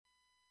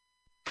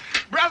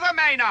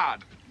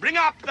Maynard, bring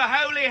up the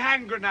holy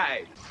hand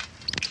grenade.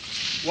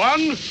 1,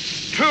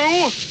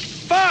 2,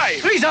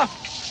 5. 3, sir.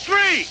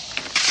 3.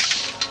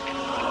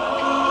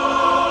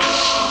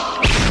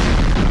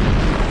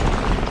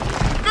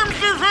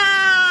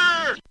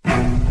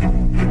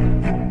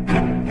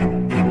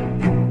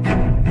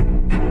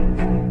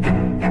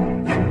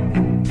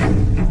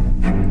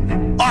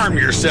 Arm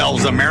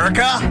yourselves,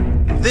 America.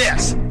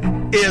 This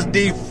is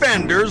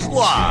Defenders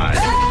Live.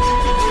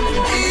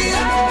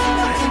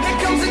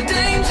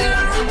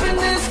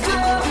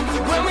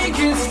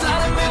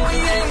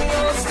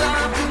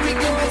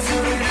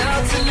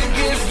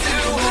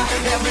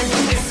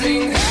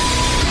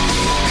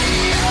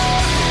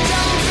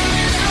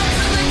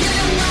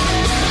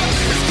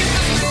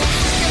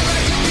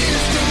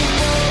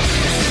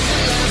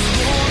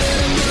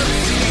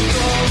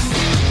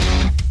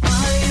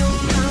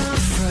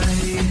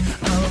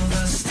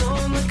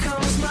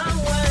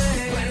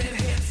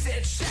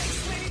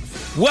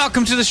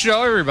 Welcome to the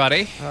show,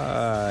 everybody.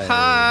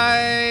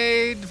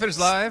 Hi. Defenders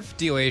Live,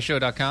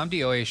 DOAShow.com,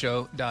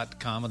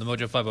 DOAShow.com on the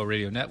Mojo 50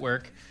 Radio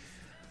Network.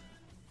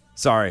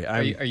 Sorry,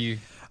 Are you you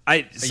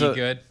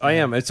good? I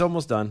am. It's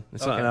almost done.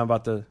 It's not, Okay. and I'm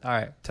about to All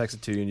right. text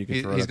it to you, and you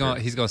can throw He's it up going.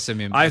 here. He's going to send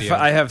me a video.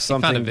 I have He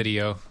something. found a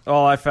video.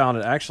 Oh, I found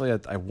it. Actually,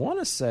 I want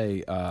to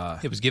say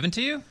It was given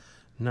to you.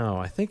 no.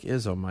 I think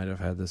Izzo might have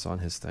had this on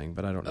his thing,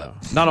 but I don't know.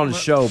 Not on his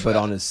show, but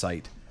on his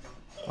site,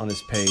 on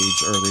his page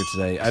earlier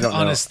today. I don't know.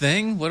 On his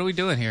thing. What are we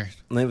doing here?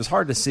 And it was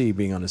hard to see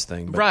being on his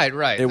thing. But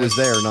Right. It was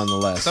there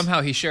nonetheless.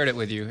 Somehow he shared it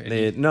with you.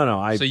 and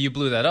No. so you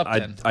blew that up I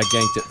then.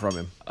 ganked it from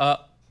him.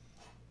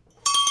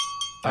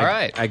 All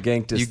right. I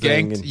ganked his you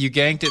thing. ganked. You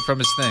ganked it from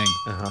his thing.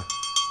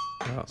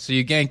 Uh-huh. So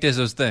you ganked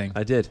Izzo's thing.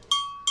 I did.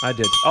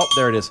 Oh,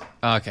 there it is.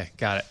 Okay,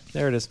 got it.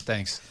 There it is.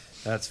 Thanks.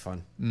 That's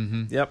fun.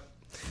 Mm-hmm. Yep.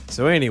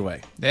 So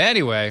anyway.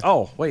 Anyway,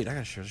 Oh, wait. I got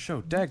to share the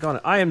show. Daggone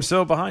it. I am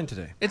so behind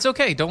today. it's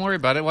okay. Don't worry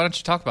about it. Why don't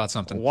you talk about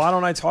something? Why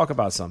don't I talk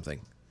about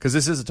something? Because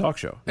this is a talk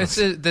show. This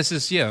is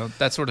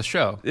that sort of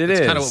show. It's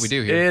kind of what we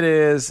do here. It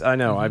is. I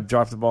know. I've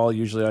dropped the ball.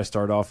 Usually I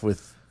start off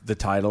with the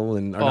title or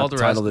All not the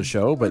the title rest. of the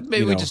show, but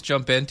Maybe you we know, just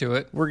jump into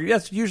it.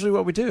 that's usually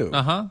what we do.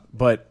 Uh-huh.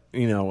 But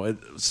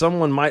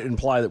someone might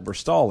imply that we're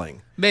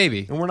stalling,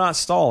 Maybe. and we're not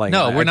stalling.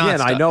 No, we're not.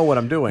 Again, I know what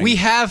I'm doing. We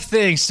have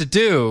things to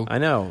do. I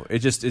know. It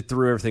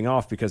threw everything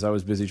off because I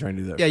was busy trying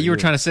to do that. Yeah, for you were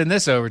trying to send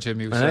this over to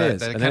me, so And it is.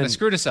 that And kind then- of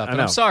screwed us up. I And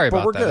know. I'm sorry But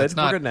about we're that. good. It's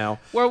not- We're good now.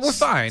 Well, we're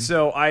fine.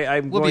 So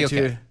I'm We'll be going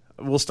okay.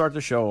 to. We'll start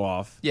the show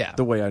off. Yeah.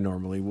 The way I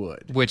normally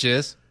would. Which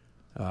is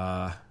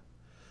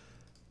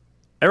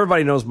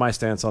Everybody knows my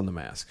stance on the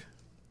mask.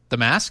 the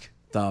mask.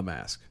 The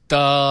mask.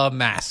 The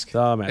mask.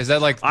 The mask. Is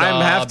that like the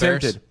I'm half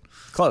Bears? tempted.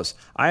 Close.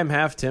 I am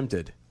half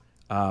tempted.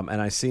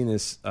 And I seen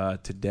this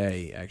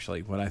today,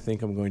 actually. What I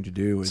think I'm going to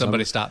do is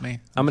Somebody stop me.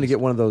 I'm going to get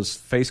one of those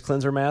face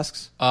cleanser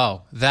masks,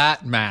 Oh,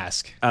 that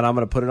mask. and I'm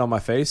going to put it on my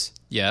face,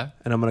 Yeah.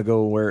 and I'm going to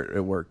go wear it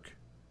at work.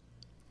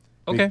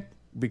 Okay.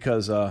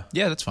 Because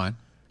Yeah, that's fine.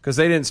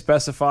 they didn't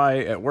specify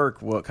at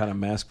work what kind of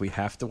mask we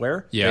have to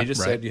wear. Yeah, They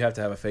just right. said you have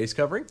to have a face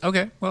covering,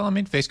 Okay. Well, I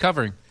mean, face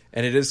covering.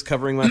 and it is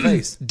covering my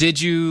face. Did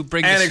you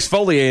bring And this?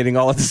 exfoliating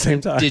all at the same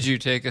time. Did you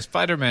take a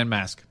Spider-Man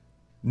mask?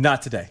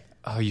 Not today.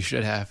 Oh, you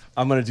should have.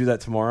 I'm going to do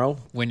that tomorrow.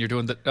 When you're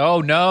doing the.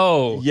 Oh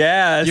no.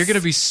 Yes. You're gonna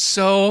be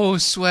so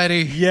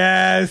sweaty.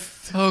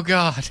 Yes. Oh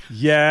God.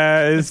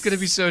 Yes. It's gonna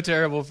be so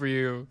terrible for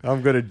you.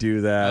 I'm going to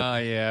do that. Oh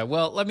yeah.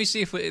 Well, let me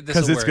see if this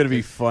Because will it's work. going to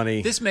be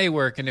funny. This may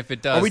work, and if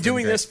it does, Are we then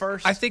doing great. this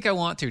first? I think I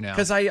want to now.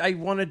 Because I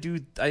want to do.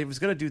 I was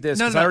going to do this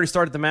No, because no. I already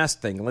started the mask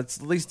thing. Let's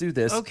at least do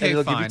this. Okay, and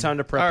it'll fine. give you time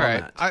to prep All on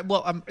right.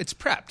 that. It's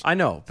prepped. I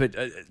know, but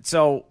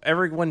so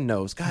everyone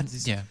knows. God,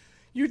 Yeah.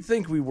 You'd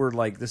think we were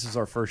like this is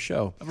our first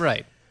show.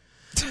 Right.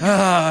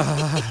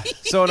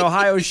 So an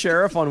Ohio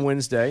sheriff on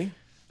Wednesday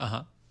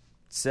Uh-huh.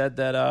 said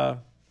that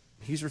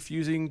he's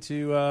refusing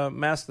to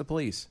mask the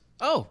police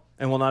Oh,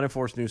 and will not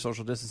enforce new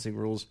social distancing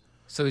rules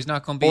so he's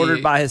not going to be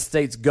ordered by his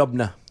state's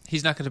governor.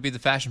 He's not going to be the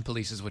fashion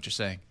police, is what you're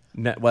saying.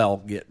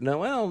 Butler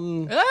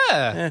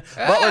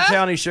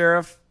County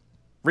Sheriff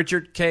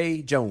Richard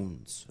K.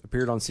 Jones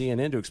appeared on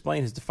CNN to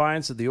explain his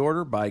defiance of the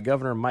order by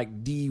Governor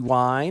Mike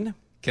DeWine.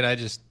 Can I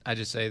just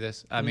say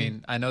this? Mm-hmm. I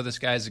mean, I know this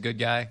guy's a good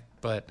guy,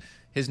 but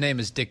his name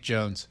is Dick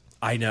Jones.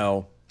 I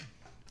know.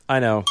 I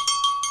know.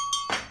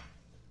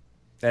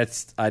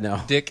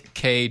 Dick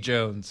K.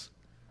 Jones.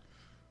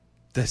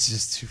 That's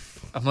just too.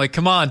 I'm like,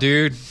 come on,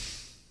 dude.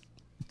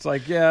 It's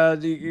like, yeah.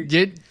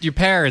 Get your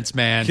parents,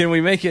 man. Can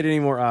we make it any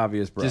more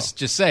obvious, bro? Just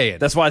say it.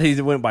 That's why he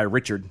went by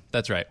Richard,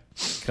 That's right.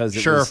 because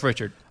it Sheriff was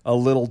Richard. a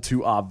little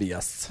too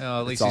obvious.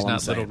 Oh, at least That's he's all I'm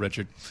not little saying.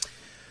 Richard.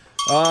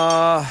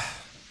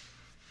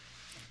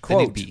 Quote, Then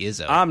he'd be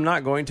Izzo. I'm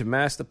not going to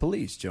mask the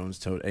police, Jones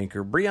told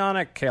anchor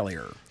Breonna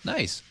Kellier.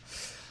 Nice.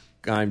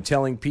 I'm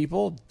telling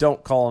people,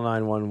 don't call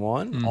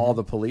 911. Mm-hmm. All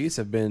the police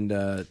have been,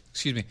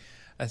 Excuse me.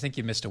 I think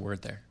you missed a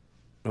word there.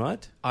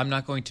 what? I'm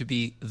not going to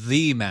be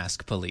the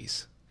mask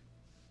police.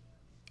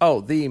 Oh,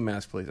 the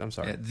mask police. I'm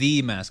sorry.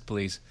 The mask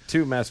police.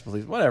 Two mask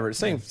police. Whatever.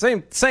 Same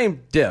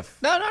diff.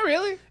 No, not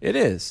really. It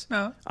is.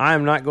 No. I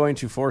am not going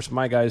to force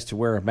my guys to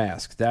wear a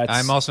mask.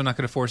 I'm also not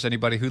going to force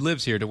anybody who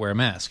lives here to wear a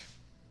mask.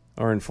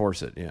 Or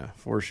enforce it, yeah,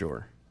 for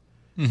sure.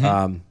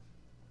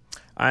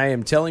 I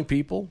am telling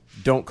people,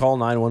 don't call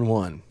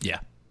 911. Yeah.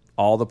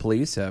 All the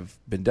police have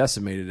been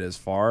decimated as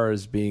far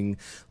as being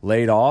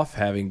laid off,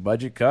 having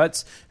budget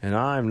cuts, and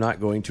I'm not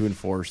going to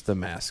enforce the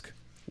mask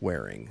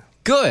wearing.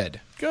 Good.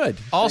 Good.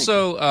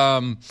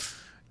 Also,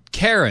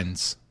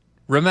 Karens,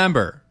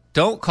 remember,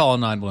 don't call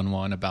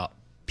 911 about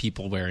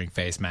people wearing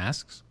face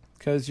masks.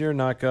 Because you're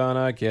not going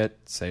to get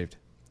saved.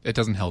 It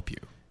doesn't help you.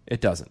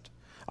 It doesn't.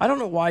 I don't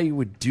know why you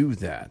would do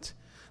that.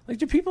 Like,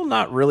 do people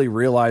not really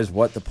realize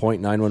what the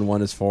point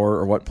 911 is for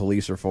or what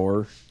police are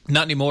for?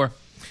 Not anymore.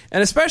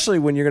 And especially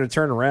when you're going to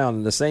turn around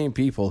and the same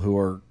people who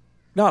are,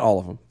 not all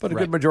of them, but a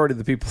Right. good majority of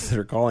the people that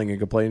are calling and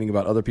complaining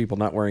about other people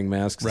not wearing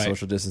masks and Right.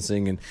 social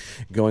distancing and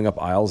going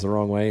up aisles the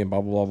wrong way and blah,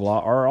 blah, blah, blah,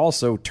 are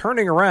also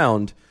turning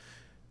around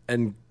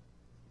and,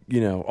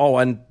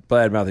 and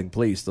bad-mouthing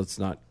police. Let's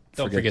not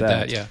Don't forget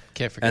that. Yeah.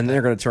 Can't forget And that.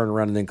 they're going to turn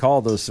around and then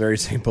call those very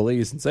same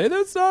police and say,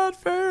 that's not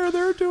fair.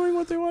 They're doing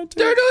what they want to.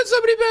 They're doing so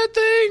many bad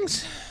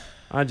things.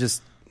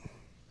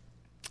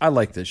 I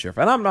like this sheriff.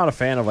 And I'm not a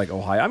fan of,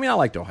 Ohio. I mean, I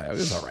liked Ohio. It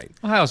was all right.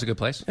 Ohio's a good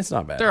place. It's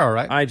not bad. They're all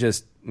right.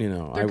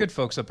 They're good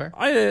folks up there.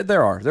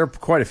 There are. There are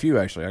quite a few,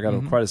 actually. I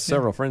got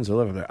several friends who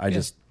live there.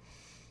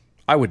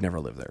 I would never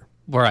live there.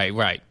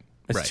 Right.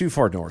 It's too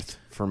far north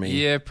for me.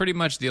 Yeah, pretty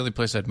much the only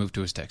place I'd move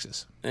to is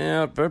Texas.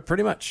 Yeah, but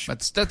pretty much.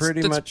 That's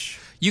pretty much.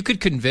 You could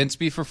convince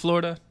me for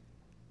Florida.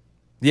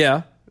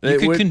 Yeah. You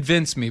could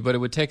convince me, but it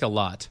would take a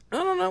lot. I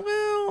don't know.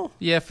 Well,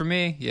 Yeah, for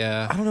me,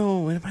 yeah. I don't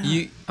know.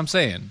 I'm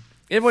saying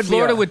It would be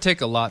Florida a- would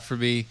take a lot for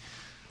me,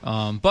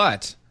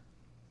 but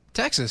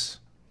Texas,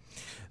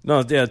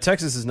 No, yeah,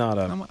 Texas is not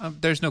a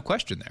there's no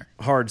question there.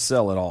 hard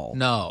sell at all.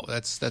 No,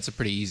 that's a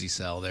pretty easy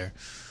sell there.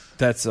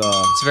 That's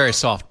It's a very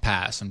soft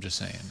pass. I'm just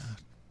saying.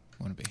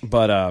 Wouldn't be.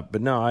 but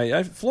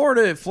no,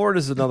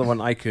 Florida's another one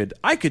I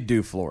could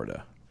do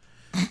Florida.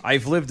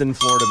 I've lived in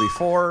Florida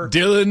before.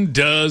 Dylan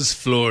does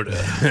Florida,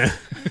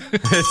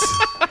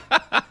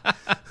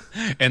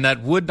 and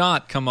that would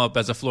not come up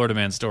as a Florida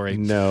man story.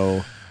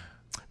 No.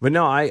 But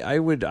no, I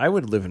would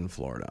live in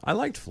Florida. I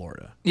liked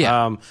Florida.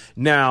 Yeah.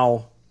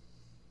 Now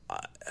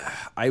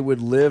I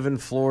would live in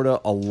Florida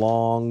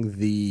along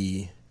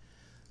the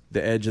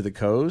edge of the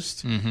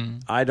coast. Mm-hmm.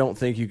 I don't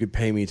think you could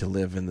pay me to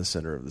live in the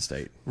center of the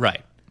state.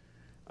 Right.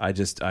 I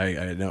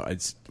know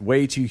it's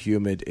way too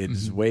humid.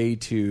 It's way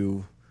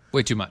too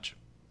much.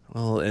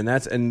 well, and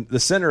the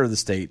center of the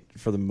state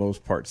for the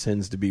most part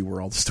tends to be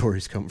where all the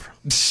stories come from.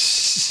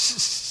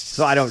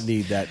 So I don't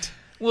need that.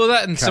 Well,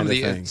 that and some kind of of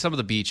the thing. some of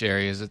the beach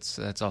areas.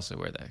 That's also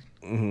where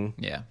they.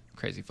 Yeah,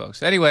 crazy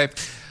folks. Anyway,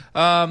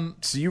 So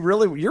you're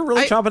really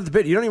chomping at the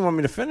bit. You don't even want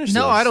me to finish.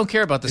 no, this. I don't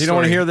care about this. You don't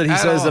want to hear that he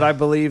says that I. I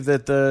believe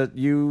that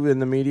you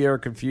and the media are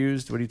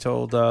confused. What he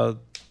told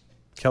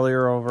Kelly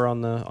over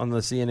on the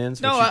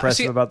CNNs when she pressed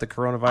him about the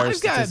coronavirus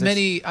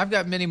statistics. I've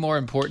got many more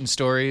important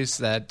stories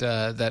that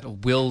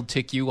will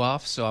tick you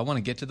off. So I want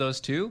to get to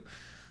those too.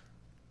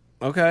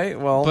 Okay,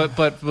 well,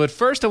 But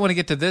first I want to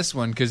get to this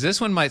one because this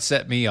one might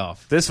set me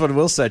off. this one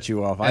will set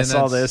you off. I And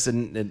saw that's- this,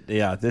 and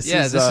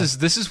this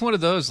This is one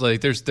of those like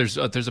there's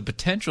a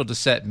potential to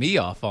set me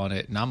off on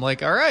it, and I'm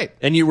like, all right,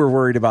 and you were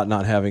worried about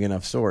not having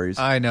enough stories.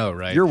 I know,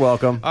 right? You're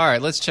welcome. All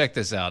right, let's check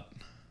this out.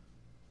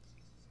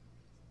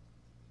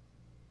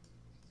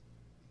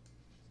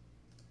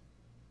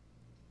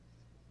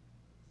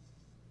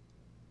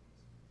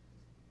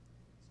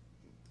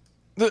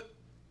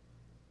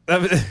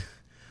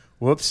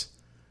 Whoops.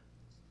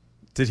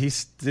 Did he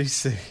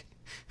say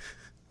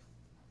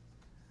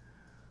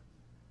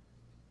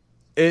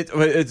it?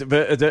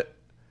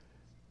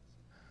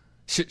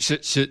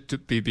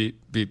 Shit, beep, beep,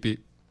 beep,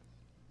 beep.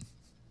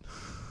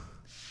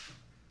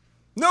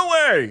 No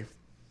way.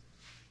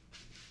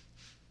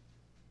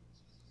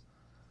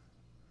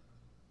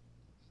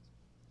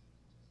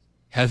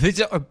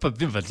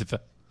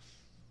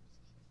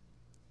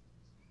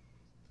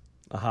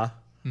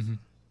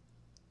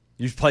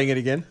 You playing it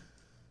again?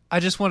 I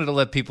just wanted to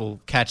let people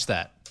catch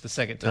that the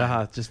second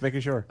time. Just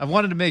making sure. I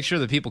wanted to make sure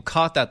that people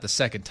caught that the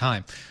second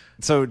time.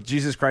 So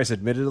Jesus Christ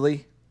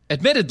admittedly,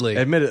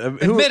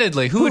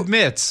 Admittedly, who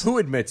admits? Who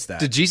admits that?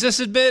 Did Jesus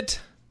admit?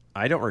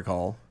 I don't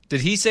recall.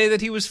 Did he say that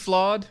he was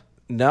flawed?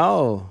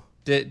 No.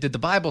 Did the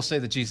Bible say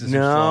that Jesus was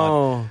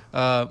No.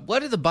 flawed? What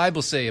did the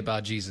Bible say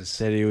about Jesus?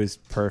 Said he was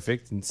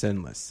perfect and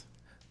sinless.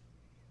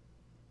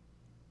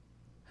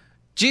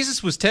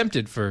 Jesus was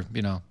tempted for,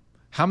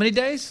 how many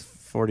days?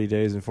 40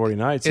 days and 40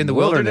 nights In the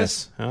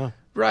wilderness. Huh?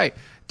 Right.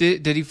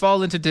 Did he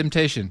fall into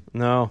temptation?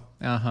 No.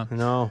 Uh-huh.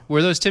 No.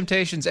 Were those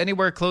temptations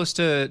anywhere close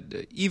to,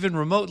 even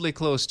remotely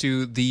close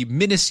to, the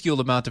minuscule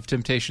amount of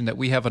temptation that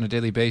we have on a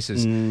daily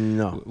basis?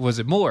 No. Was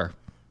it more?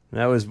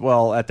 That was,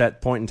 at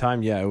that point in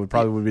time, yeah, it would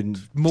probably have been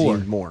More.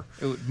 deemed more.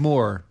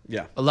 More.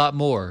 Yeah. A lot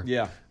more.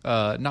 Yeah.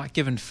 Not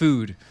given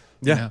food.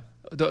 Yeah.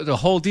 The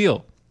whole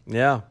deal.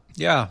 Yeah.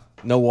 Yeah.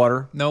 No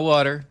water. No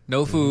water,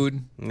 no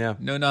food, Yeah.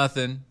 no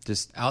nothing.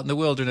 Just Out in the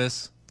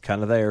wilderness,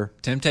 kind of there.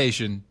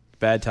 temptation,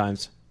 Bad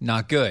times.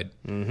 not good.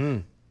 Mm-hmm.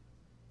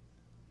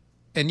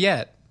 And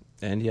yet,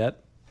 And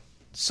yet,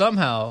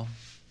 somehow,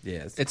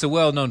 yes. it's a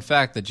well-known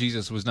fact that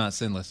Jesus was not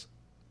sinless.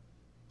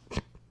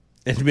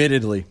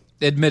 Admittedly.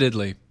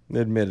 Admittedly.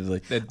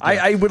 That,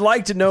 I would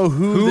like to know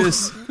who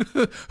this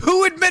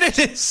Who admitted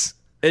this?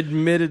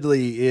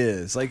 admittedly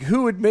is. Like,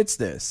 who admits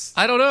this?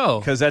 I don't know.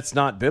 Because that's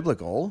not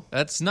biblical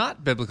That's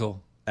not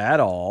biblical.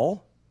 at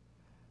all.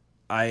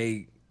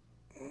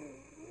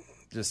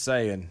 Just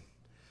saying.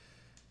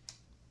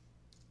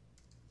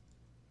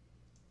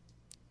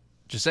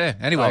 Just saying.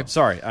 Anyway. Oh,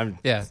 sorry.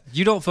 Yeah.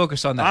 You don't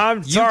focus on that.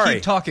 I'm sorry. You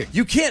keep talking.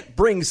 You can't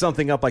bring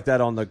something up like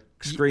that on the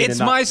screen. It's and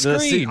not, my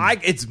See, screen.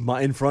 it's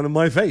in front of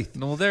my face.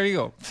 Well, there you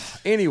go.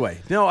 Anyway,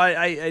 no,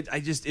 I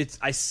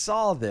I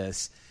saw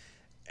this,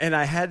 and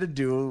I had to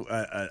do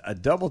a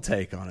double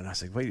take on it. I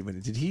was like, wait a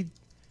minute, did he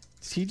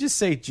just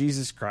say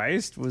Jesus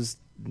Christ was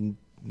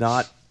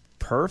not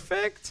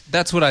perfect?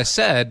 That's what I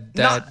said.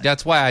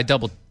 That's why I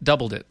doubled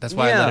it. That's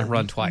why I let it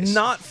run twice.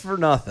 Not for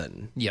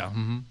nothing. Yeah.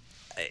 Mm-hmm.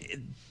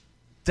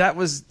 That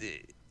was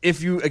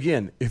if you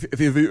again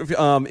if you believe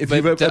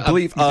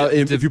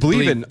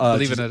in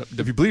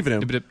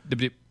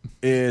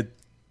him,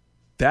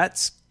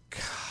 that's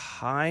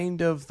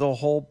kind of the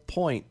whole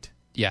point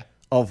Yeah.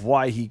 of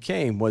why he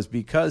came, was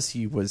because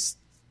he was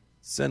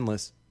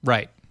sinless.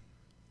 Right.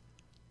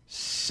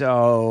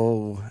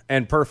 So,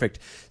 and perfect.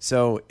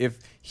 So if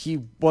he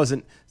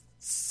wasn't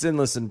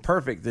sinless and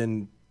perfect,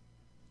 then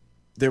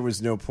there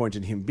was no point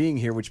in him being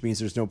here, which means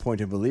there's no point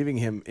in believing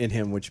in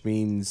him, which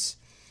means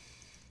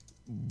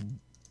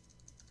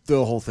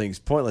the whole thing's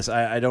pointless.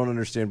 I don't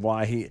understand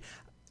why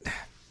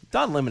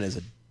Don Lemon is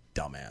a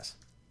dumbass.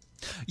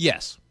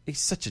 Yes. He's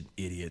such an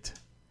idiot.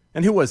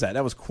 And who was that?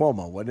 That was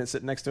Cuomo, wasn't it?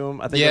 Sitting next to him.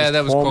 I think. Yeah,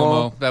 that was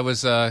Cuomo. That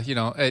was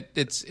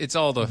it's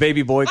all the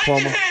baby boy I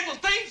Cuomo. can handle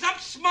things. I'm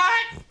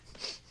smart.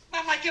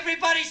 Not like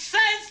everybody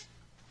says.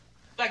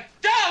 Like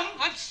dumb.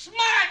 I'm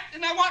smart,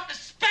 and I want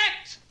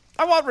respect.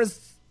 I want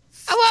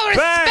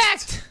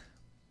respect.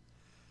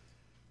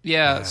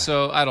 Yeah,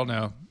 so I don't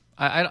know.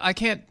 I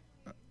can't.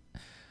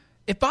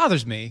 It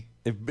bothers me.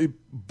 It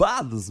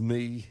bothers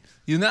me.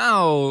 You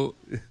know,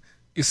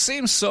 it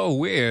seems so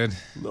weird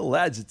A little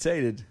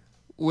agitated.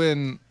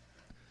 when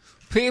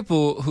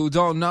people who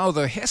don't know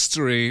the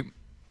history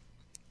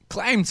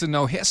claim to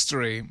know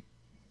history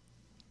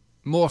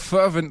more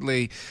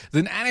fervently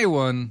than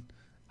anyone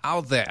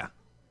out there.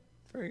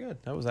 Very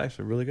good. That was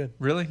actually really good.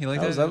 Really? You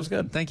like that? That was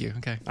good. Thank you.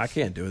 Okay. I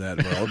can't do that,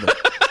 bro. But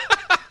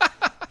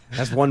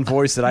that's one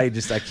voice that I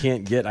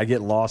can't get. I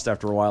get lost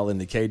after a while in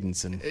the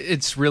cadence, and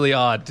It's really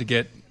odd to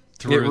get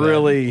through it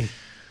that.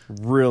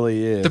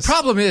 really is. The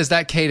problem is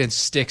that cadence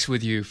sticks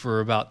with you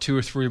for about 2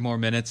 or 3 more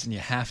minutes, and you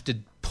have to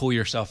pull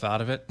yourself out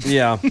of it.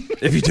 Yeah.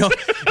 If you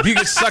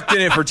get sucked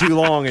in it for too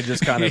long, it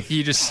just kind of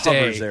You just stay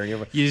hovers there.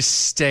 You just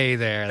stay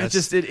there.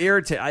 It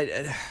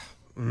irritates.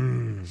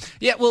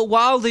 Yeah, well,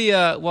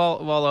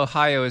 while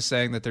Ohio is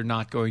saying that they're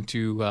not going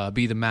to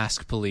be the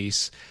mask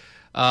police,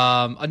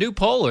 a new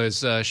poll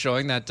is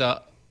showing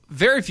that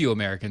very few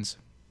Americans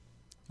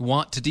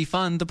want to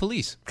defund the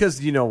police.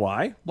 Because you know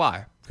why?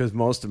 Why? Because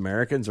most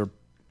Americans are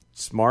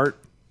smart.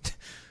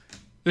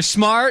 They're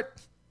smart.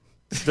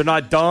 They're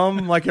not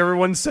dumb like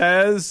everyone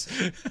says.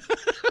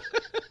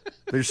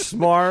 They're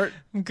smart.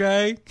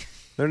 Okay.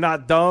 They're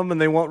not dumb, and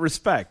they want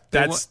respect.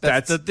 That's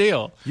the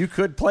deal. You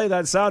could play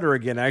that sounder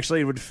again. Actually,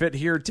 it would fit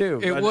here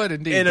too. It but would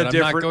indeed, in but a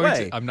different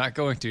way. I'm not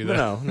going to.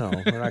 Though. No,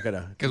 we're not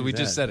gonna. Because we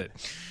just said it.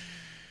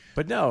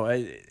 But no,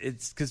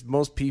 it's because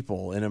most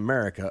people in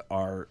America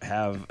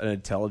have an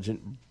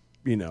intelligent,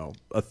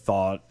 a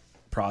thought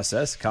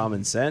process,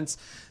 common sense.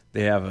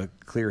 They have a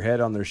clear head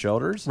on their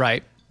shoulders,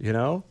 Right.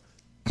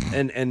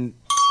 and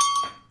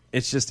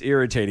it's just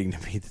irritating to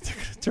me that they're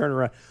going to turn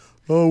around.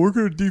 Oh, we're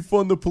going to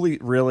defund the police.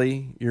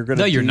 Really? You're going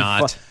to? No, you're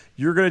not.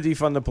 You're going to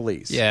defund the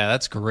police. Yeah,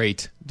 that's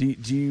great. Do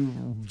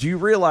you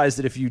realize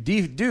that if you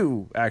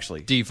do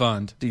actually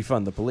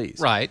Defund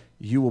Right.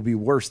 you will be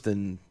worse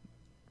than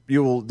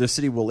the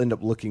city will end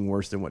up looking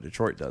worse than what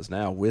Detroit does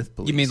now with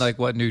police. You mean like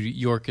what New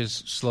York is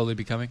slowly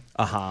becoming?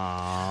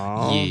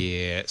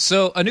 Yeah.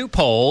 So a new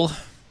poll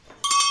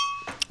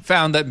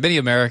found that many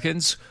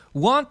Americans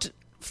want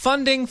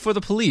funding for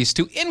the police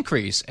to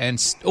increase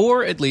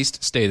or at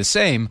least stay the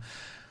same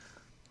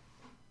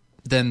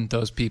than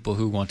those people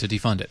who want to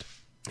defund it.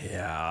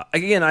 Yeah.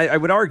 Again, I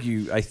would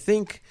argue, I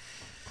think...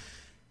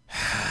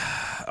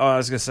 I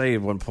was going to say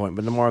at one point,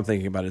 but the more I'm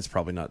thinking about it, it's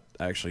probably not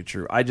actually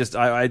true. I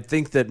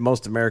think that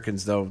most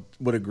Americans, though,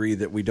 would agree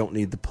that we don't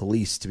need the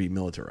police to be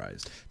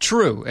militarized.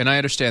 True, and I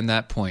understand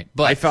that point.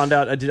 But I found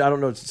out, I don't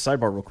know, it's a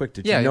sidebar real quick.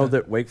 Did you know yeah.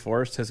 that Wake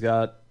Forest has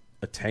got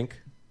a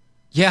tank?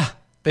 Yeah,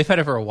 they've had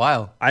it for a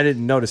while. I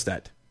didn't notice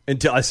that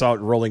until I saw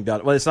it rolling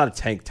down. Well, it's not a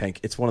tank.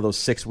 It's one of those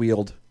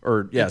six-wheeled,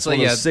 it's one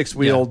of those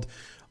six-wheeled,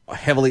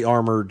 heavily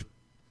armored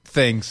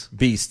things.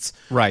 beasts.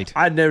 Right.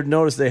 I'd never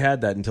noticed they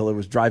had that until it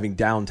was driving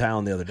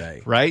downtown the other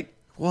day. Right?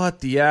 What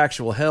the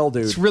actual hell,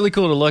 dude? It's really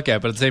cool to look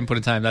at, but at the same point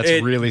in time, that's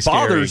It really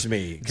scary. bothers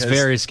me, It's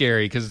very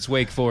scary because it's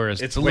Wake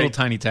Forest. It's a little Wake-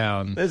 tiny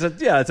town.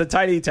 It's a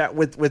tiny town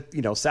with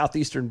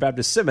Southeastern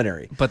Baptist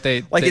Seminary. But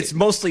it's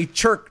mostly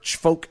church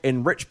folk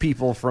and rich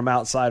people from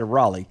outside of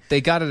Raleigh. They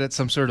got it at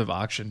some sort of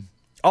auction.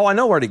 Oh, I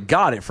know where they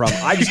got it from.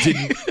 I just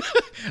didn't.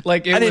 I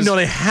didn't know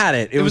they had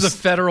it. It was a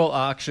federal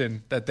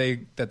auction that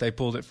they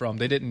pulled it from.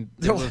 They didn't.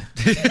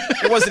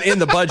 It wasn't in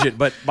the budget,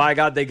 but by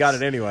God, they got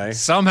it anyway.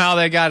 Somehow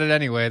they got it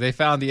anyway. They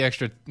found the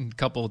extra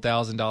couple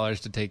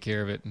 $1,000s to take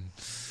care of it.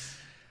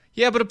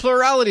 Yeah, but a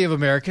plurality of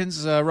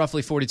Americans,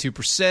 roughly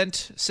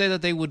 42%, say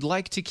that they would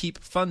like to keep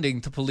funding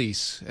the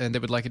police and they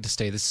would like it to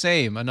stay the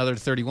same. Another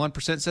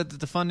 31% said that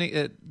the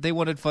funding they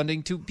wanted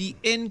funding to be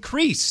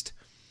increased.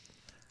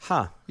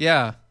 Huh.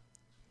 Yeah.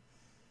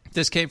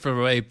 This came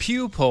from a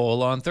Pew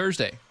poll on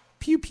Thursday.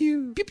 Pew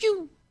pew Pew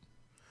pew.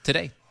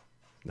 Today.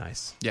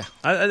 Nice. Yeah.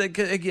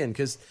 Again,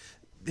 because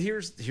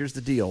here's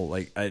the deal.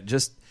 Like,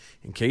 just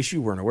in case you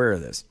weren't aware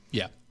of this,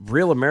 Yeah.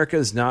 real America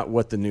is not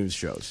what the news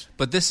shows.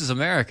 But this is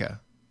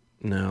America.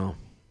 No.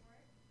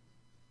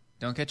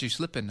 Don't catch you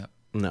slipping.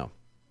 No.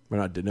 We're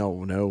not.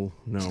 No.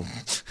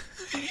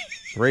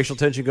 Racial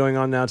tension going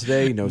on now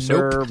today. No,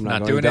 sir. Nope, I'm not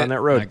going doing down it. that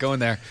road. Not going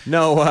there.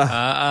 No.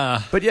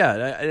 But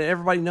yeah,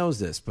 everybody knows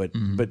this. But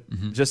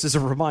Mm-hmm. just as a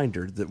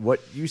reminder that what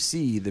you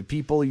see, the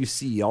people you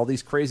see, all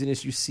these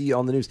craziness you see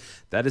on the news,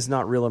 that is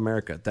not real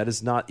America. That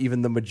is not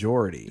even the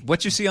majority.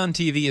 What you see on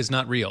TV is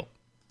not real.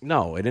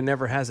 No, and it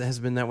never has. It has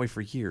been that way for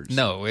years.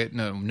 No. It's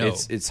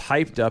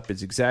hyped up.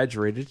 It's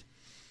exaggerated.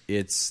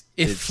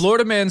 If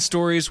Florida Man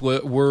stories were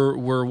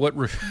what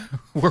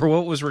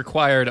what was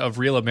required of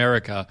real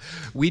America,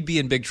 we'd be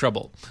in big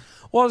trouble.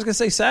 Well, I was going to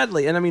say,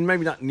 sadly, and I mean,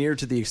 maybe not near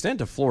to the extent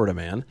of Florida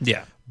Man.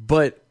 Yeah.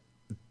 But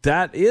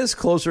that is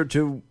closer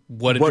to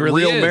what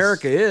really real is.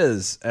 America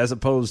is, as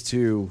opposed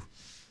to,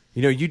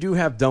 you do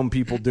have dumb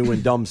people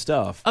doing dumb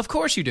stuff. Of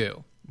course you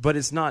do. But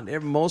it's not.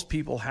 Most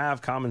people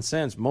have common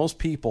sense. Most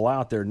people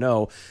out there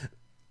know.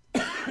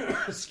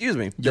 Excuse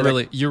me.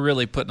 You're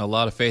really putting a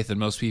lot of faith in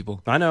most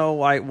people. I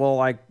know.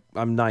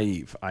 I'm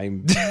naive.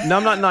 I'm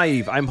not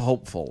naive. I'm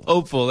hopeful.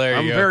 Hopeful. There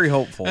you go. I'm very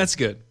hopeful. That's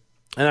good.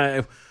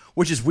 And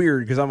which is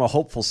weird because I'm a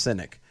hopeful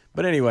cynic.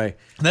 But anyway,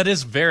 that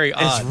is very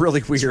odd. It's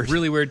really weird. It's a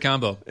really weird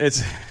combo.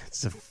 It's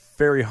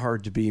very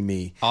hard to be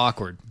me.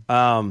 Awkward.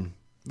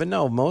 But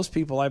no, most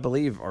people I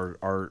believe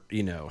are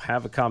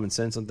have a common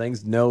sense on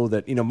things. Know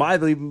that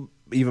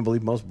I even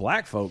believe most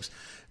black folks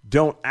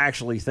don't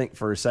actually think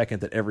for a second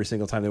that every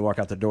single time they walk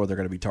out the door they're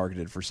going to be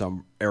targeted for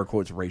some air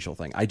quotes racial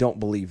thing. I don't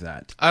believe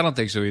that. I don't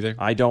think so either.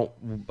 I don't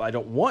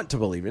want to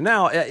believe it.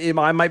 Now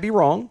I might be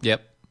wrong.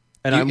 Yep.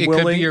 And it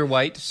could be your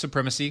white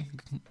supremacy.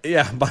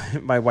 Yeah,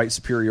 my white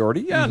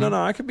superiority. Yeah, no,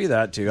 I could be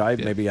that too.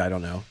 Maybe I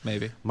don't know.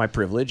 Maybe my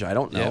privilege. I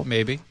don't know. Yeah,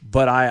 maybe.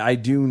 But I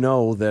do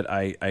know that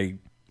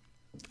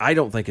I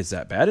don't think it's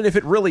that bad. And if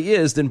it really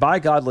is, then by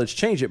God, let's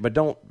change it. But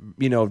don't,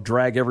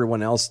 drag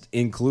everyone else,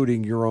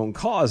 including your own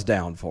cause,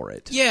 down for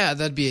it. Yeah,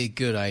 that'd be a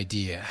good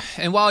idea.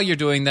 And while you're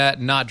doing that,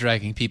 not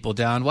dragging people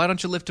down, why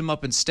don't you lift them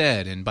up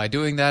instead? And by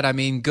doing that, I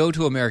mean go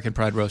to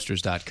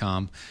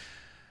AmericanPrideRoasters.com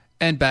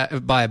and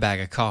buy a bag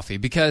of coffee.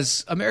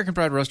 Because American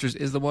Pride Roasters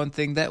is the one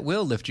thing that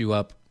will lift you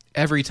up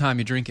every time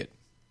you drink it.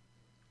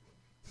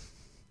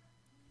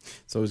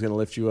 It's always going to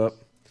lift you up.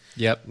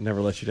 Yep.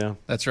 Never let you down.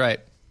 That's right.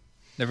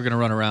 Never going to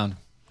run around.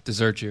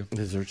 Desert you.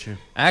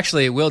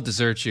 Actually, it will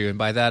desert you. And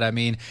by that, I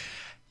mean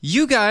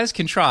you guys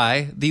can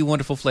try the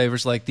wonderful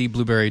flavors like the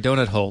blueberry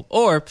donut hole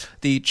or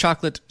the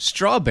chocolate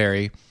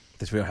strawberry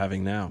that we are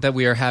having now. That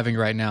we are having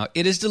right now.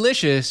 It is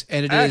delicious,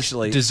 and it is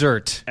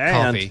dessert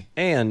coffee.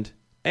 And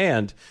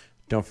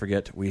don't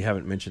forget, we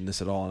haven't mentioned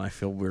this at all, and I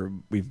feel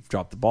we've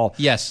dropped the ball.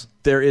 Yes.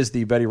 There is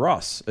the Betty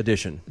Ross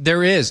edition.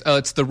 There is. Oh,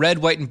 it's the red,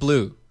 white, and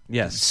blue.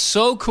 Yes.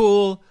 So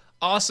cool.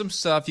 Awesome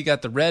stuff. You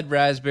got the red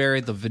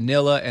raspberry, the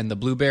vanilla, and the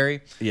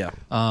blueberry. Yeah.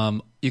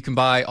 You can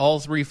buy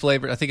all three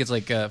flavors. I think it's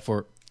like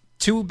for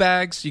 2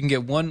 bags, you can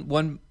get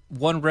one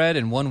red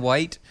and one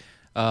white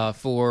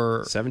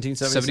for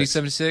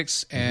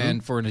 $17.76,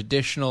 and for an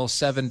additional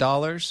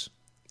 $7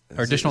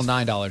 or additional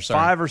 $9.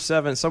 Sorry, $5 or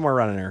 $7, somewhere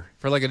around in there.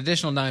 For like an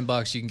additional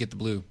 $9, you can get the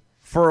blue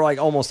for like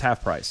almost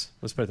half price.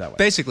 Let's put it that way.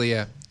 Basically,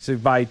 yeah. So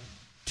buy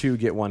 2,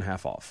 get 1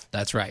 half off.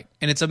 That's right,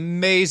 and it's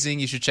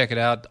amazing. You should check it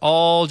out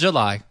all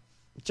July.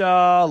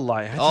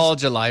 All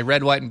July.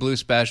 Red, white, and blue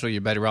special.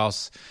 Your Betty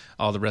Ross,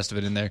 all the rest of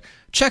it in there.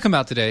 Check them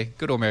out today.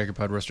 Go to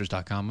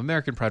AmericanPrideRoasters.com.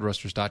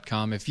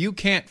 AmericanPrideRoasters.com. If you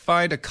can't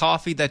find a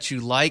coffee that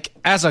you like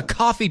as a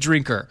coffee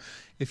drinker,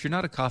 if you're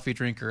not a coffee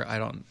drinker, I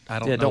don't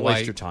know don't why.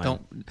 Waste your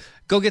time.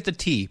 Go get the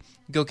tea.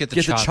 Go get the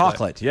chocolate. The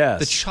chocolate, yes.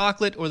 The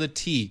chocolate or the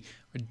tea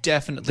are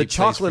definitely the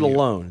chocolate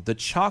alone. The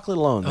chocolate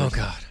alone. Oh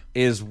God.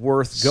 Is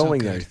worth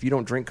going there. If you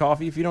don't drink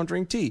coffee, if you don't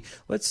drink tea,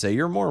 let's say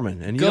you're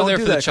Mormon and you don't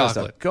do that kind of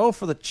stuff. Go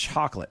for the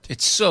chocolate.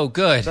 It's so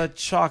good. The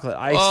chocolate.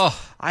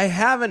 I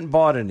haven't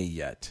bought any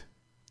yet.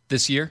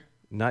 This year?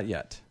 Not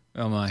yet.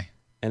 Oh my.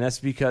 And that's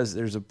because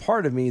there's a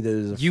part of me that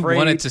is afraid. You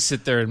want it to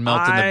sit there and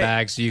melt in the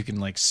bag so you can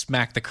like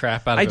smack the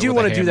crap out of it. I do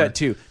want to do that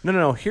too.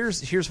 No.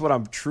 Here's what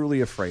I'm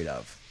truly afraid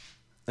of.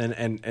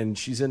 and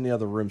she's in the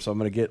other room, so I'm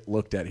going to get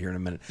looked at here in a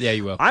minute. Yeah,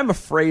 you will. I'm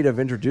afraid of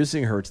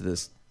introducing her to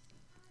this.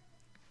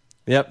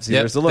 Yep, see,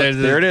 there's the look.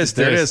 There it is.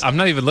 There it is. I'm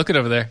not even looking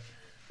over there.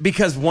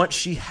 Because once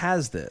she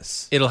has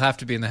this, It'll have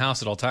to be in the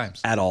house at all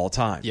times. at all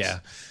times. Yeah.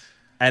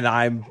 And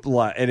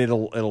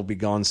it'll be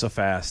gone so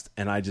fast,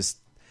 and I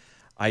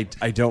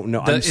don't know.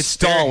 I'm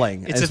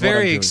stalling. It's a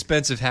very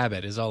expensive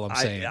habit, is all I'm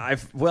saying.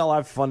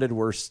 I've funded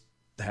worse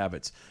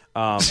habits,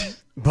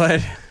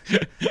 but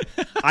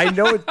I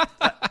know it.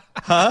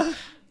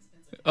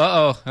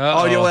 Oh,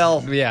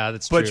 well, yeah,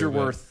 that's true. But you're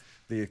worth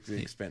the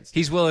expense.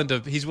 He's willing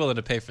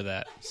to pay for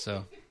that.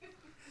 So.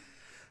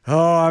 Oh,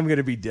 I'm going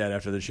to be dead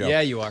after the show. Yeah,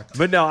 you are.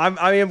 But no,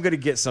 I am going to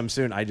get some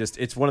soon.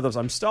 It's one of those.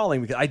 I'm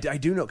stalling because I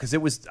do know because I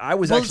was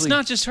well, actually. It's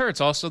not just her; it's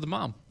also the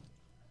mom.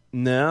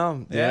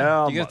 No,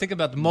 yeah. You got to think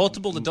about the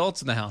multiple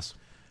adults in the house.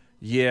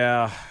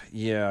 Yeah,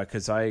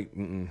 because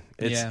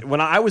when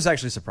I was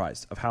actually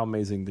surprised of how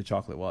amazing the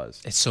chocolate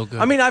was. It's so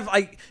good. I mean,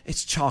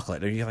 it's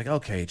chocolate, and you're like,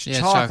 okay, it's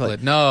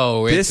chocolate.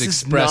 No, it's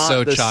this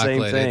espresso is not the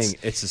chocolate. Same thing.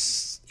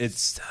 It's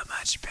so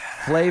much better.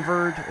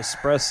 Flavored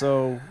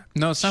espresso.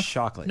 No, it's not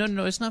chocolate.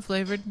 No, it's not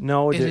flavored.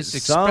 No, it is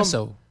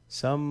espresso.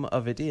 Some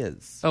of it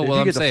is. Oh, if well,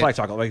 you I'm get saying, the black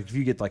chocolate, like if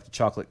you get like the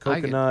chocolate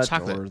coconut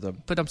chocolate, or the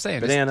but I'm saying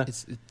banana,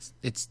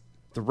 it's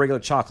the regular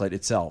chocolate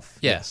itself.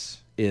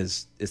 Yes,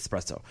 is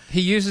espresso.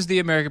 He uses the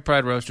American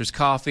Pride Roasters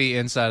coffee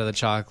inside of the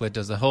chocolate,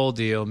 does the whole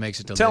deal,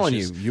 makes it delicious. I'm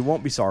telling you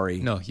won't be sorry.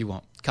 No, you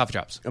won't. Coffee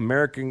drops.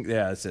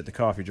 That's it. The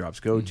coffee drops.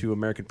 Go to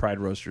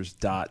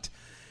AmericanPrideRoasters.com.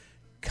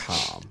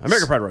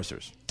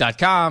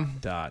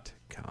 AmericanPrideRoasters.com.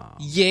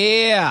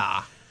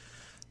 Yeah.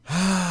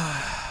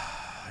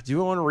 Do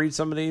you want to read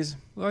some of these?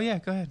 Oh, yeah,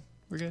 go ahead.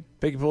 We're good.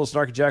 Big Pool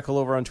Snarky Jackal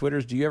over on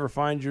Twitters. Do you ever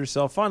find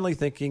yourself fondly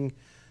thinking,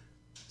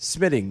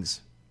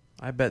 Smittings?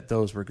 I bet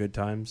those were good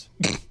times.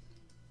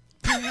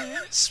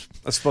 That's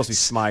supposed to be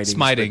smiting.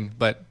 Smiting,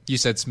 but you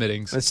said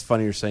smittings. It's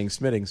funnier saying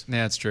Smittings.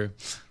 Yeah, that's true.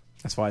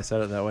 That's why I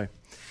said it that way.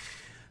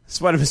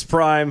 Sweatimus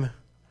Prime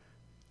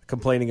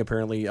complaining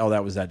apparently. Oh,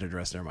 that was that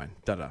address. Never mind.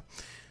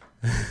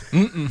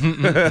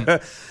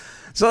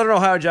 Southern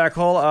Ohio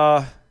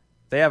Jackhole.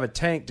 They have a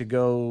tank to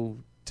go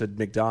to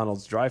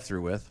McDonald's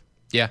drive-through with.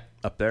 Yeah,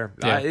 up there.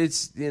 Yeah.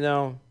 It's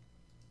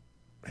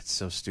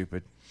so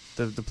stupid.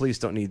 The police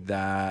don't need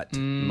that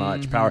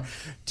much power.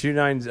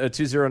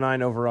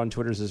 209 over on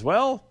Twitter's as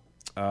well.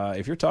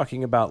 If you're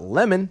talking about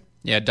Lemon,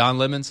 yeah, Don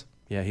Lemons.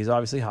 Yeah, he's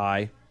obviously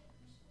high.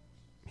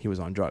 He was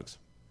on drugs.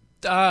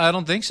 I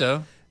don't think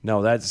so.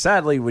 No, that's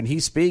sadly when he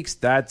speaks.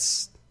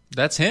 That's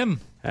him.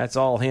 That's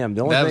all him.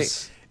 The only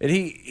thing, and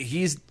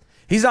he's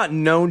not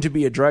known to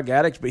be a drug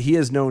addict, but he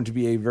is known to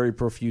be a very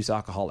profuse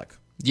alcoholic.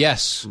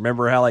 Yes.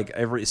 Remember how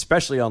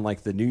especially on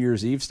like the New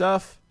Year's Eve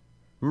stuff.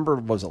 Remember,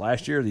 was it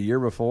last year or the year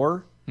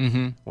before?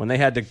 Mm-hmm. When they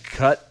had to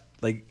cut,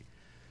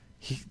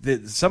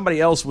 somebody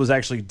else was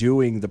actually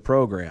doing the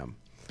program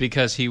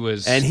because he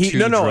was and he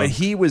drunk. and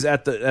he was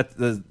at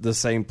the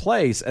same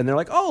place, and they're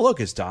like, oh look,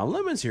 it's Don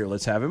Lemons here,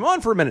 let's have him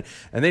on for a minute,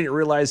 and they didn't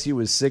realize he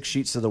was 6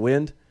 sheets to the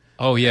wind.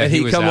 Oh yeah, and he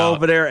was come out.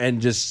 over there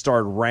and just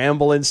started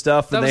rambling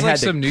stuff. That and was they like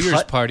had some New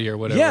Year's party or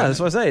whatever. Yeah, that's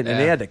what I'm saying. Yeah. And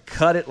they had to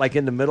cut it like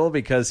in the middle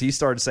because he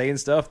started saying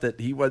stuff that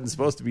he wasn't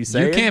supposed to be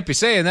saying. You can't be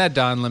saying that,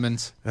 Don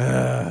Lemons.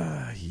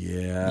 Yeah.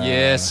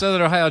 Yeah,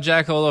 Southern Ohio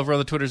Jackhole over on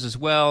the Twitters as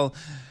well.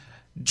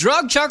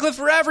 Drug chocolate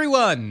for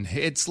everyone.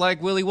 It's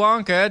like Willy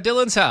Wonka at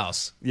Dylan's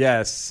house.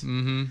 Yes.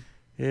 Mm-hmm.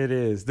 It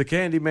is. The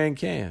Candyman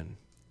can.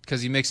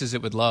 Because he mixes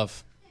it with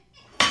love.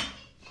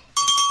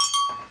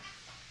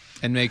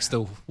 And makes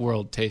the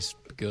world taste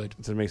good.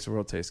 So it makes the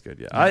world taste good,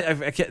 yeah.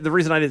 I can't, the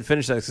reason I didn't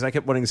finish that is because I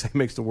kept wanting to say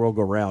makes the world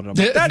go round. I'm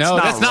like,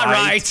 that's not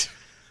right.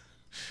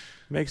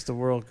 Makes the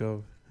world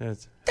go...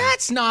 That's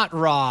not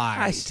right.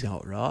 That's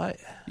not right.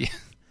 Yeah.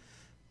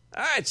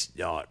 That's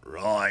not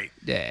right.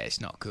 Yeah, it's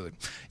not good.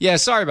 Yeah,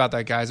 sorry about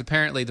that, guys.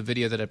 Apparently the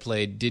video that I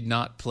played did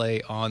not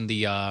play on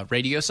the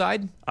radio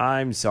side.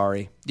 I'm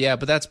sorry. Yeah,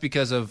 but that's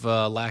because of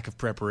lack of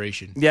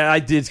preparation. Yeah, I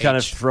did kind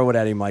of throw it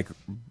at him like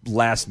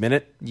last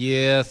minute.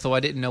 Yeah, so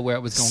I didn't know where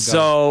it was going to go.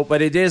 So,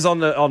 but it is on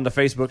the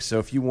Facebook, so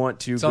if you want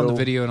to it's on the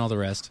video and all the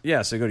rest.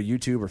 Yeah, so go to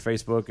YouTube or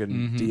Facebook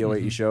and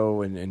DOAE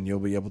Show, and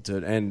you'll be able to,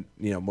 and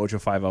Mojo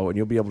 50, and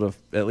you'll be able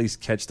to at least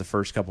catch the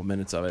first couple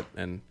minutes of it,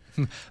 and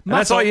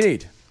that's all you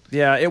need.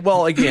 Yeah, it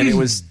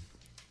was.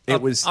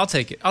 I'll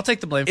take it. I'll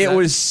take the blame for that. It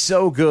was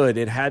so good,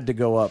 it had to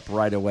go up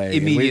right away.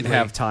 Immediately. We didn't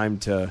have time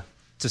to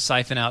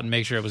siphon out and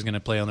make sure it was going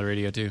to play on the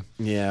radio too.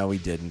 Yeah, we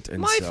didn't.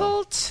 And My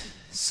fault.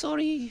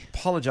 Sorry.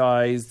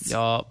 Apologize.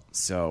 Yup.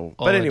 So,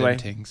 all but anyway,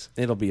 things.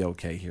 It'll be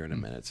okay here in a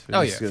minute.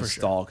 Oh yeah, for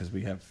stall because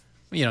we have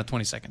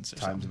 20 seconds.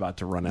 Time's about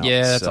to run out.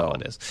 Yeah, that's all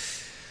it is.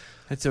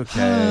 It's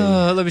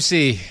okay. Let me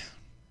see.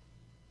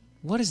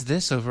 What is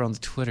this over on the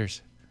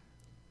Twitters?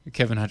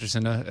 Kevin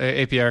Hutcherson,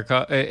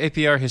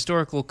 APR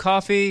Historical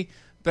Coffee.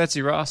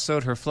 Betsy Ross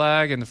sewed her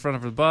flag in the front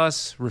of her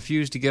bus,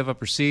 refused to give up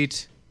her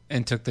seat,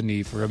 and took the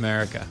knee for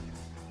America.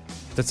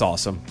 That's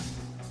awesome.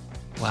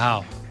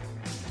 Wow.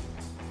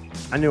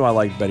 I knew I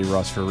liked Betty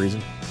Ross for a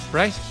reason.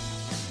 Right?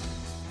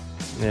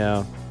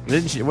 Yeah.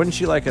 Wasn't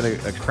she like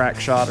a crack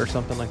shot or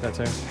something like that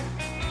too?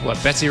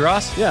 What, Betsy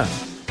Ross? Yeah.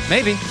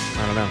 Maybe.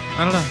 I don't know.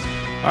 I don't know.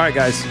 All right,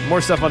 guys. More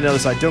stuff on the other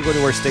side. Don't go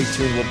anywhere. Stay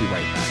tuned. We'll be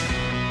right back.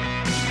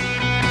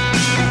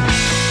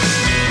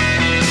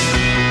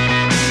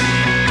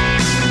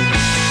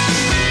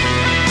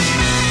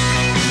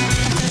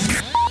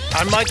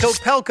 I'm Mike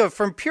Opelka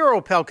from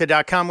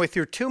PureOpelka.com with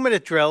your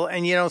 2-minute drill.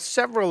 And, you know,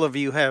 several of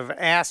you have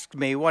asked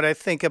me what I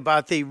think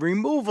about the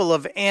removal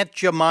of Aunt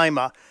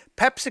Jemima.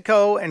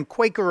 PepsiCo and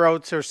Quaker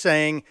Oats are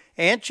saying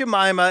Aunt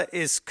Jemima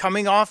is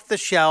coming off the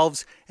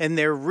shelves and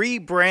they're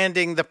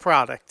rebranding the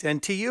product.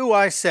 And to you,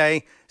 I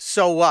say,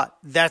 so what?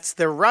 That's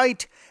their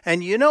right.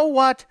 And you know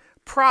what?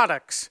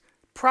 Products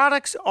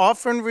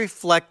often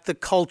reflect the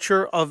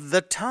culture of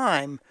the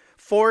time.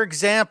 For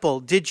example,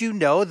 did you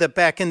know that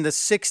back in the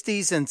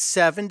 60s and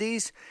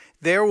 70s,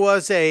 there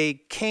was a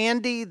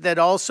candy that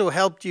also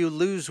helped you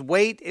lose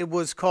weight? It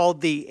was called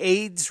the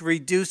AIDS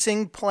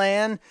Reducing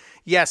Plan.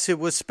 Yes, it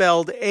was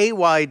spelled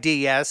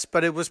AIDS,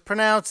 but it was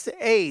pronounced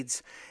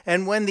AIDS.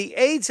 And when the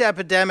AIDS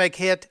epidemic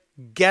hit,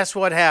 guess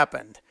what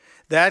happened?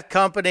 That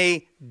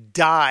company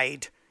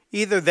died.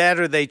 Either that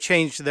or they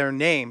changed their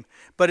name.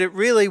 But it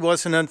really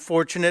was an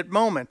unfortunate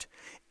moment.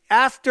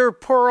 After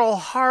Pearl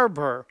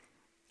Harbor,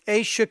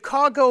 a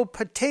Chicago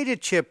potato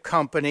chip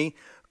company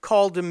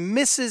called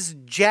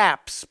Mrs.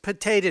 Japs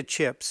Potato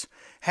Chips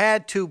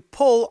had to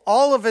pull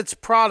all of its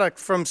product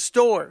from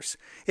stores.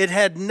 It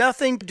had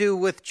nothing to do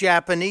with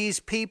Japanese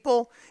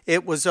people.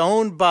 It was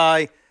owned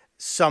by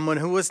someone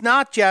who was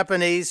not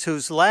Japanese,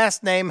 whose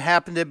last name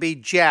happened to be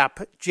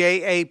Japp,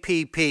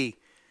 J-A-P-P.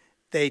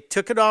 They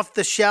took it off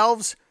the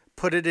shelves,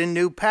 put it in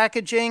new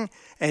packaging,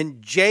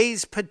 and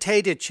Jay's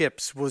Potato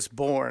Chips was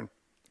born.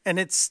 And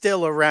it's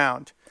still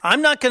around.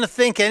 I'm not going to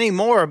think any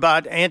more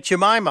about Aunt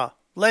Jemima.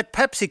 Let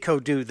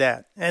PepsiCo do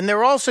that. And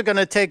they're also going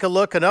to take a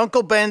look at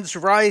Uncle Ben's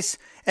rice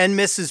and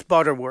Mrs.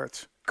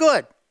 Butterworth's.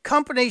 Good.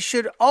 Companies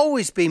should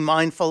always be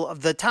mindful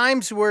of the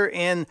times we're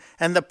in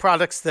and the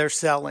products they're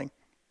selling.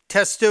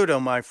 Testudo,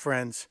 my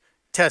friends.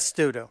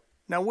 Testudo.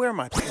 Now, where are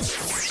my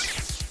pants?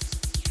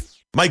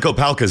 Mike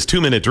Opelka's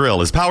 2-minute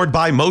drill is powered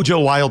by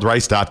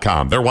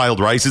MojoWildRice.com. Their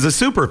wild rice is a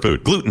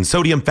superfood, gluten,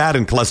 sodium, fat,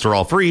 and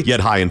cholesterol-free, yet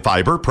high in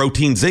fiber,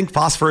 protein, zinc,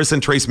 phosphorus,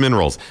 and trace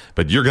minerals.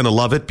 But you're going to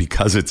love it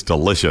because it's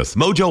delicious.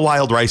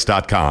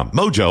 MojoWildRice.com.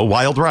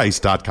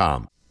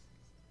 MojoWildRice.com.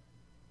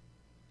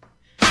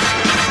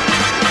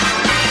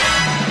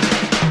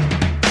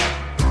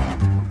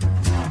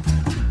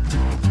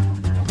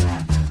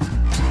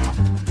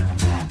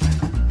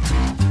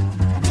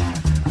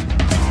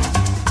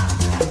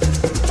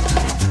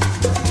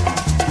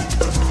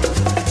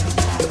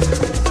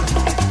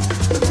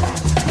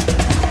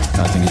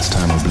 It's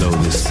time to blow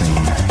this thing.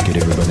 Get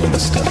everybody in the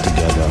stuff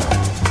together.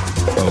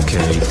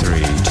 Okay,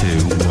 3, 2,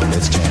 1,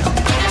 let's jam.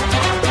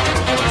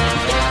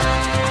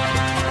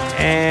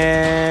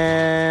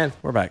 And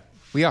we're back.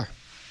 We are.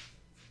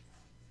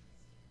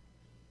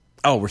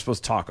 Oh, we're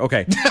supposed to talk.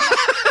 Okay.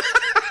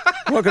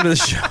 Welcome to the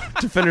show.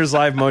 Defenders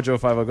Live, Mojo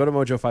 50. Go to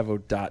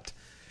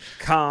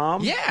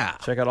mojo50.com. Yeah.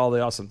 Check out all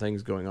the awesome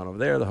things going on over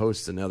there. The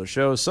hosts and the other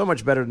shows. So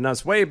much better than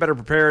us. Way better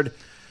prepared.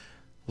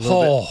 A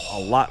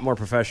lot more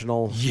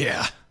professional.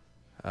 Yeah.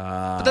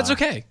 But that's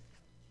okay.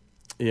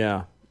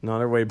 Yeah. No,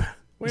 they're way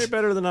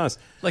better than us.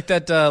 Like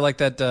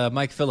that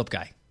Mike Phillip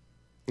guy.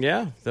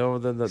 Yeah.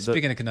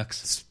 Speaking of Canucks.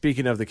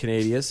 Speaking of the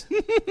Canadians.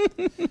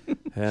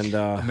 And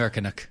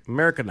Americanuck.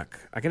 Americanuck.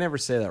 I can never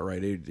say that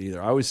right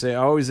either. I always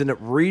end up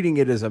reading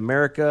it as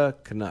America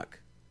Canuck.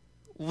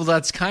 Well,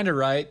 that's kind of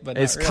right, but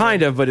it's not really.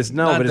 kind of, but it's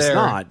no, not but it's there.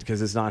 not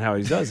because it's not how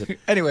he does it.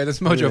 Anyway, that's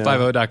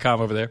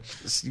mojo50.com over there.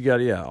 You got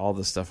all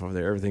the stuff over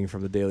there. Everything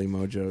from the Daily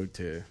Mojo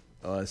to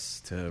us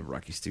to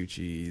Rocky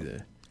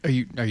Stucci. Are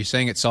you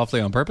saying it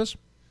softly on purpose?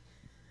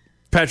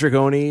 Patrick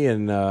Oney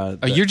and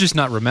you're just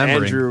not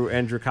remembering.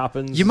 Andrew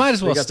Coppins. You might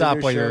as well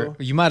stop while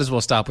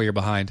you're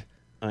behind.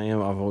 I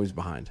am. I'm always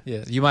behind.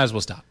 Yeah, you might as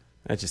well stop.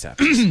 That just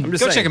happens. I'm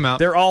just Go saying, check them out.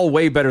 They're all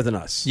way better than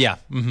us. Yeah.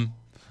 Mm-hmm.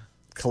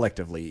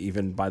 Collectively,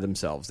 even by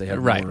themselves, they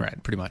have right, more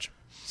pretty much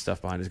stuff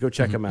behind us. Go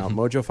check them out.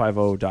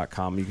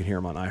 Mojo50.com. You can hear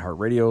them on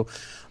iHeartRadio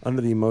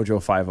under the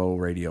Mojo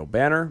 50 radio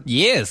banner.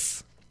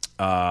 Yes.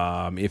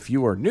 If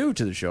you are new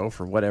to the show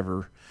for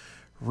whatever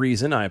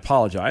reason, I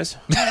apologize.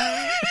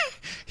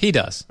 He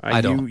does.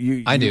 I don't.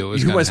 I knew it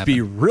was You must happen.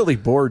 be really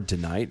bored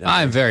tonight.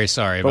 I'm very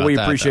sorry about that. But we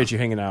appreciate you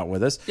hanging out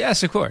with us.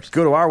 Yes, of course.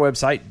 Go to our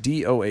website,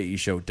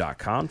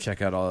 doaeshow.com.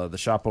 Check out the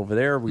shop over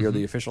there. We are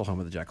the official home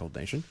of the Jackal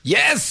Nation.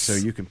 Yes! So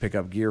you can pick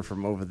up gear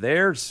from over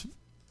there. As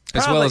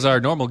well as our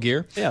normal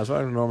gear. Yeah, as well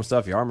as our normal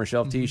stuff. Your Armor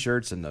Shelf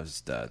T-shirts and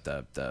those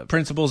the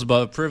Principles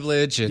above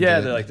privilege. And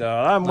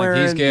I'm like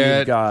wearing. he's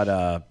You've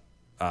got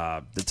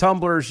the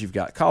tumblers. You've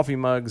got coffee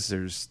mugs.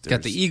 There's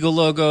got the Eagle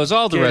logos,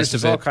 all the rest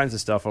of it. All kinds of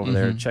stuff over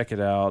there. Check it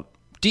out.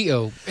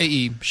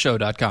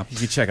 DOAEshow.com. You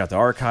can check out the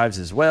archives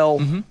as well.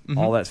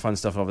 All that fun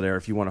stuff over there.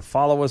 If you want to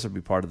follow us or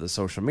be part of the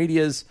social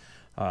medias,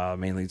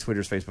 mainly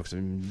Twitters, Facebooks,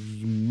 and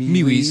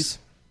MeWes,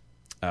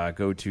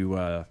 go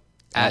to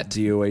At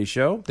DOA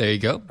Show. There you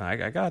go. I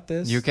got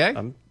this. You okay?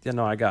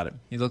 No, I got it.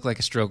 You look like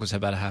a stroke was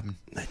about to happen.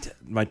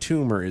 My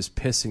tumor is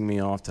pissing me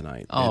off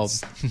tonight. Oh,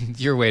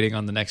 you're waiting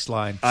on the next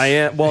line. I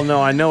am. Well,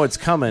 no, I know it's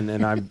coming,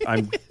 and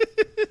I'm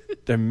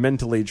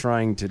mentally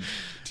trying to.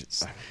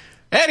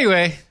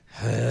 Anyway,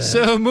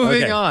 so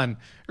moving Okay. on.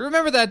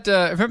 Remember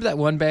that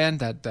one band,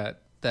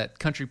 that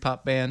country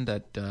pop band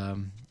that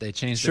they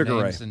changed their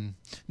Sugar names Ray. and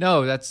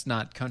no, that's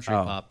not country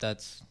Oh. pop.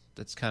 That's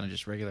kind of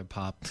just regular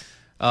pop.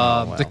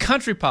 Wow. The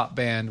country pop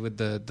band with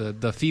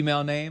the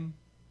female name.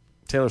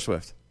 Taylor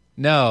Swift.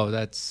 No,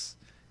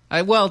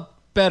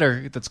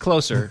 better. That's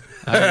closer.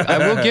 I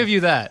will give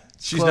you that.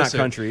 She's Closer.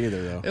 not country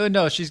either, though.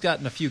 No, she's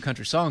gotten a few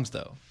country songs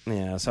though.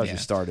 Yeah, that's how Yeah. she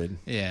started.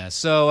 Yeah.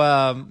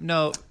 So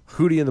no,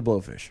 Hootie and the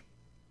Blowfish.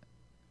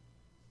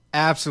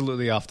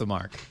 absolutely off the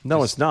mark.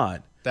 No, it's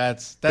not.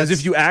 That's Because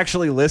if you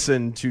actually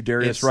listen to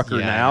Darius It's- Rucker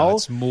yeah, now,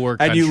 it's more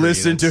and you country,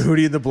 listen to that's-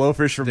 Hootie and the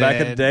Blowfish from back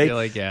in the Then day, you're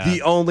like, yeah.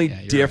 the only Yeah,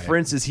 you're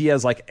difference is he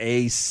has like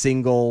a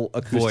single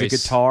acoustic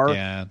Voice. guitar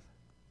Yeah.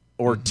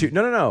 or two.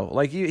 No.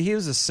 Like he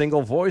was a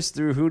single voice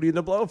through Hootie and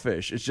the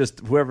Blowfish. It's just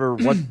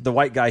the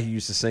white guy he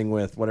used to sing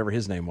with, whatever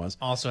his name was.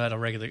 Also had a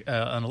regular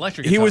an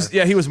electric He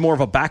guitar. was more of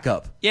a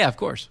backup. Yeah, of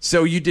course.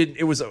 So you did.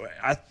 It was.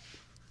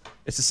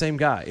 It's the same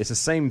guy. It's the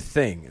same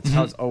thing. It's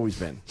how it's always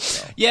been.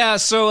 So. Yeah,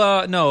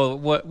 so no,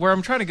 where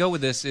I'm trying to go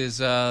with this is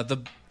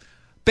the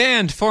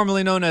band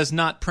formerly known as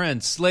Not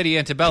Prince, Lady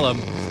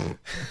Antebellum,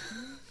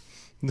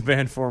 The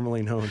band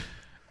formerly known,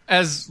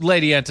 as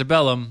Lady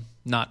Antebellum,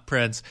 not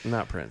Prince,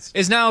 not Prince,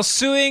 is now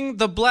suing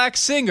the black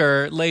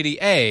singer Lady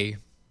A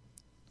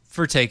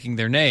for taking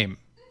their name.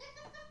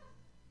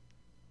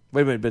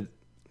 Wait a minute, but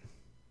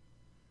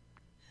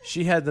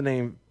she had the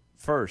name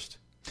first.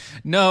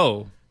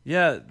 No,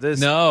 Yeah,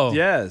 No.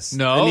 Yes.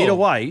 No. Anita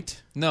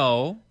White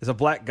no, is a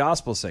black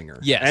gospel singer.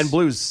 Yes. And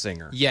blues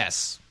singer.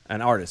 yes,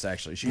 An artist,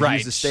 actually. She Right.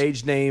 used the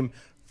stage name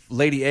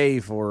Lady A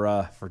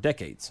for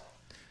decades.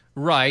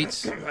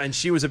 right, And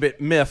she was a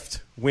bit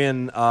miffed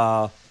when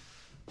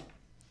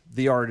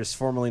the artist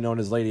formerly known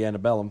as Lady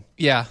Antebellum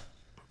yeah,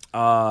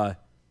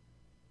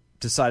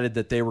 decided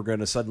that they were going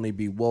to suddenly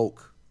be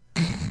woke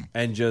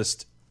and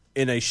just,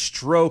 in a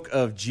stroke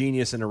of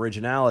genius and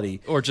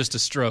originality, or just a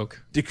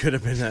stroke. it could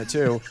have been that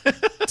too,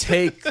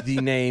 take the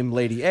name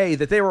Lady A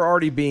that they were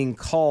already being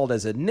called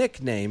as a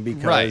nickname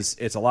because Right.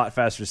 it's a lot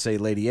faster to say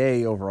Lady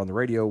A over on the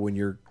radio when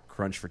you're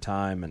crunched for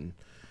time and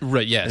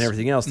Right, yes, and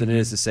everything else than it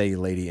is to say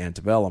Lady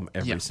Antebellum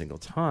every Yeah. single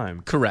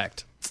time.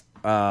 correct.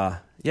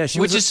 Yeah,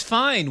 she Which was is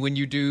fine when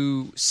you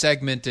do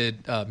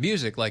segmented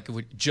music, like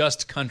with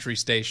just country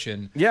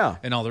station Yeah.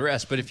 and all the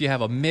rest. But if you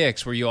have a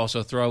mix where you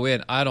also throw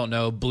in, I don't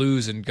know,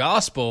 blues and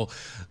gospel,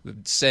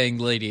 saying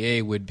Lady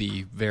A would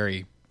be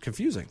very,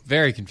 confusing.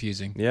 very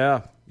confusing.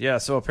 Yeah.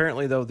 So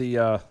apparently, though,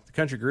 the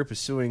country group is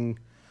suing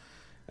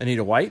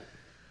Anita White,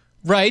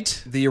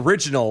 Right. the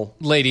original,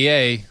 Lady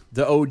A,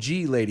 the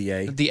OG Lady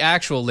A. the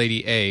actual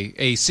Lady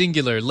A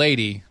singular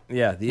lady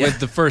Yeah, with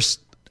the first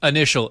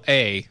initial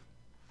A.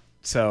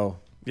 so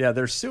yeah,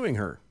 they're suing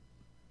her.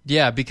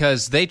 Yeah,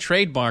 because they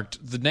trademarked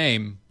the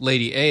name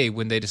Lady A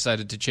when they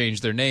decided to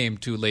change their name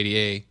to Lady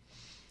A.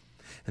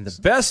 And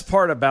the best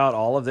part about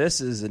all of this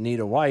is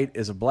Anita White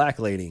is a black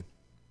lady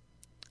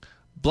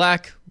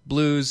Black,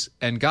 blues,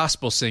 and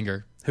gospel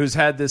singer. who's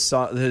had this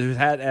song,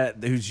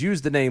 who's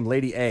used the name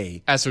Lady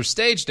A As her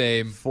stage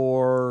name,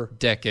 for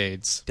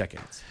decades.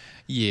 decades.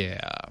 Yeah.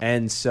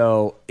 And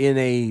so, in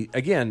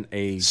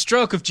a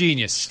Stroke of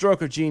genius.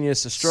 stroke of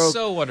genius, a stroke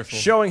So wonderful.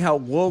 showing how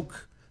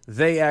woke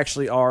they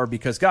actually are,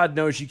 because God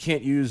knows you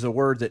can't use a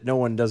word that no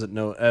one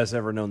has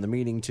ever known the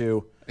meaning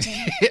to.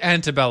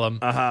 Antebellum.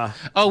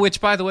 Oh, which,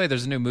 by the way,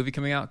 there's a new movie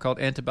coming out called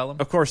Antebellum.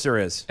 Of course, there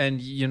is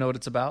And you know what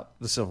it's about?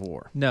 the Civil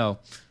War. No.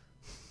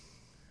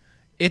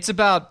 It's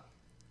about...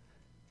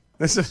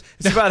 It's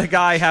about a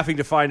guy having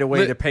to find a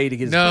way to pay to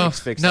get his brakes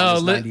fixed on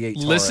his 98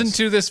 Taurus. listen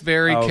to this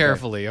very okay.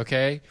 carefully,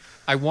 okay?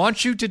 I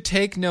want you to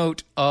take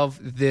note of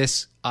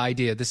this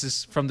idea. This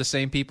is from the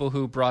same people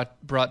who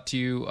brought to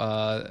you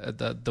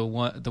the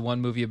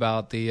one movie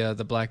about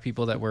the black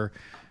people that were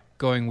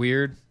going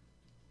weird.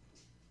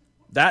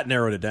 That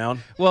narrowed it down.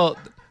 Well,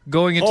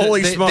 going into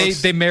Holy they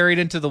smokes. married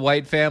into the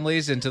white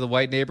families, into the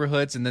white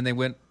neighborhoods, and then they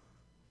went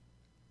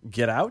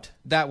Get Out?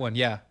 that one,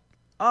 yeah.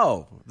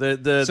 Oh,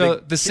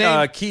 the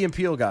same- Key and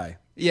Peele guy.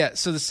 Yeah,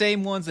 so the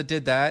same ones that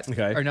did that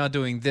Okay. are now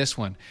doing this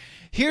one.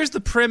 Here's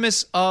the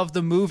premise of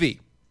the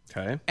movie.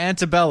 Okay.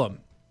 Antebellum.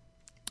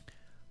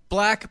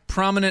 Black,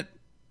 prominent,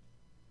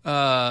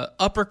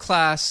 upper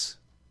class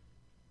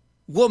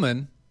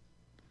woman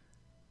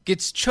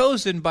gets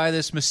chosen by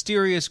this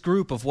mysterious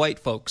group of white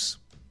folks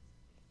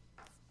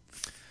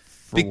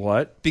For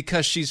what?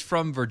 because she's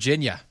from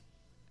Virginia.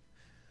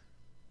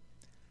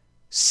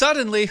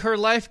 Suddenly, her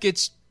life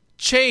gets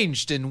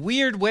changed in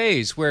weird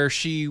ways where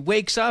she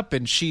wakes up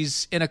and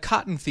she's in a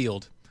cotton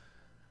field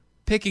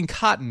picking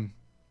cotton.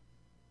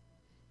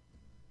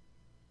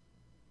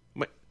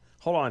 Wait,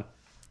 hold on.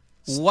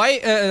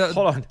 White,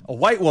 Hold on. A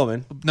white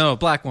woman. no,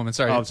 black woman.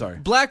 Sorry, Oh, I'm sorry.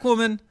 Black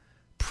woman,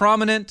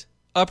 prominent,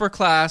 upper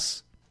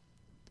class,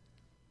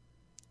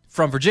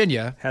 from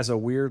Virginia. Has a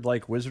weird,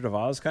 like, Wizard of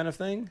Oz kind of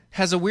thing?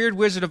 Has a weird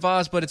Wizard of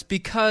Oz, but it's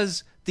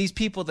because these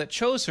people that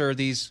chose her,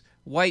 these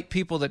white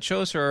people that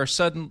chose her,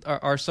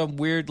 are some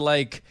weird,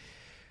 like,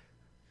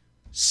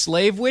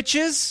 slave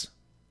witches,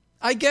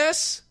 I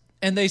guess?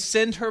 And they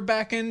send her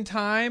back in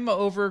time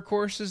over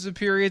courses of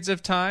periods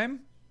of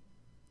time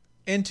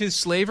into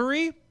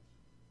slavery.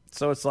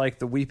 So it's like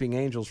the Weeping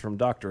Angels from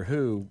Doctor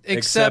Who,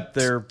 except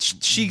they're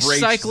she's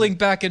cycling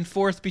back and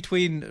forth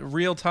between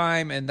real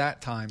time and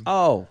that time.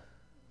 Oh,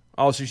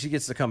 so she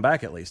gets to come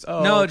back at least.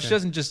 Oh, no, okay. she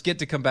doesn't just get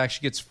to come back.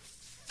 She gets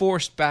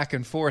forced back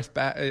and forth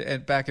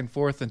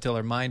until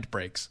her mind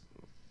breaks.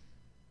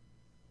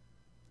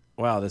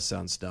 Wow, this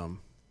sounds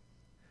dumb.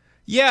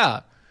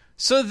 Yeah.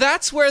 So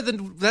that's where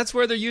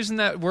they're using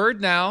that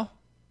word now.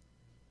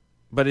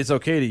 But it's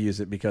okay to use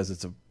it because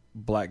it's a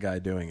black guy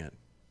doing it.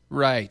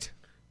 Right.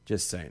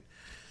 Just saying.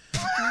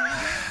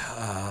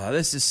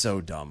 This is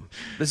so dumb.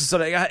 This is so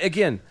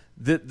again,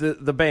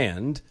 the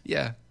band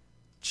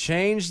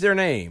changed their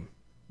name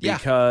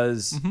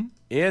because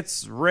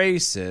it's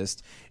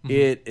racist.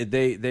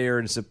 They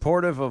are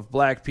supportive of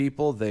black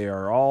people. They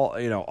are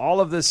all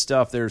of this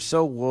stuff. They're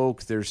so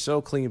woke. They're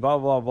so clean. Blah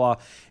blah blah.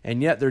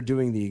 And yet they're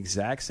doing the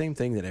exact same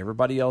thing that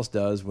everybody else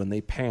does when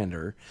they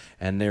pander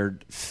and they're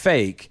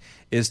fake.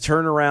 Is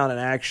turn around and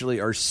actually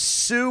are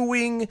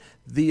suing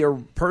the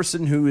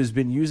person who has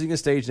been using a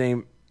stage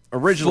name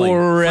originally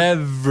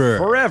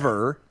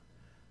forever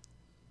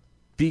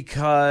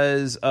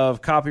because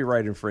of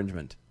copyright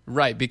infringement.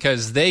 Right,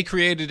 because they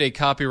created a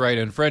copyright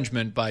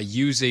infringement by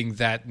using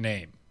that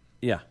name.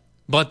 Yeah.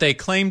 But they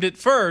claimed it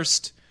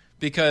first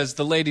because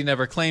the lady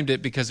never claimed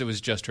it because it was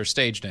just her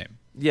stage name.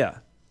 Yeah.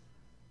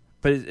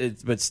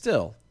 But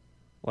still,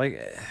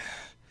 like,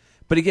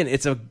 but again,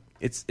 it's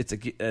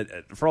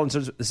for all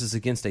intents, this is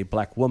against a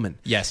black woman.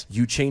 Yes.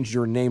 You changed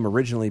your name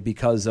originally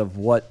because of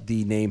what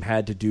the name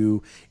had to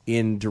do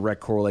in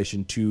direct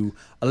correlation to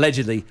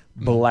allegedly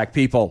black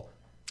people.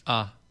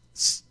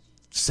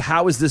 So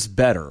how is this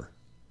better?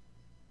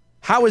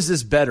 How is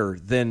this better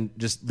than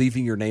just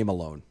leaving your name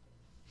alone?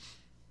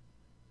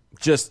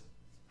 Just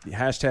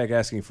hashtag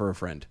asking for a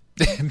friend.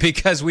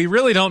 Because we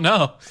really don't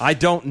know. I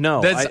don't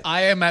know.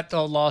 I am at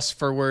a loss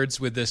for words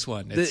with this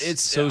one.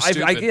 It's so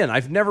stupid.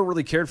 I've never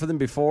really cared for them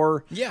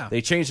before. Yeah.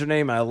 They changed their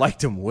name, and I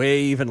liked them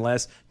way even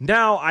less.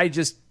 Now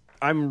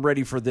I'm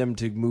ready for them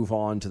to move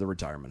on to the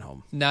retirement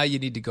home. Now you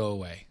need to go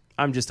away.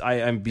 I'm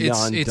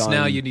beyond it's done.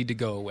 Now you need to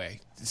go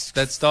away.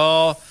 That's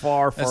all.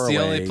 Far That's away.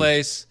 the only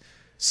place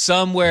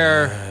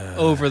somewhere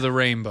over the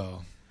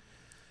rainbow.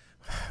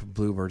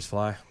 Bluebirds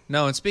fly.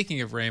 No, and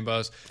speaking of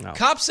rainbows,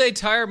 cops say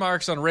tire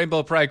marks on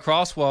Rainbow Pride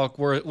crosswalk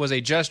was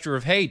a gesture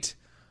of hate.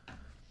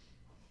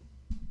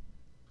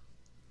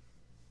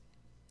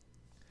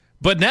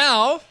 But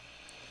now,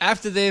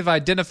 after they've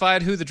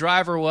identified who the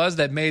driver was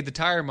that made the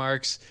tire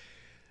marks,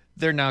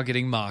 they're now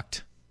getting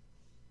mocked.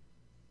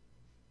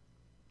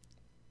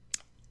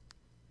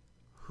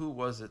 Who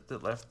was it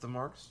that left the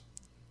marks?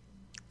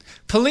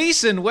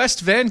 Police in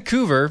West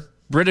Vancouver,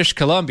 British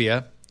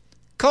Columbia,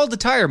 called the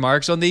tire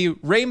marks on the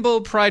Rainbow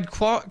Pride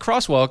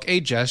crosswalk a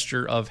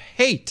gesture of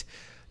hate,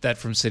 that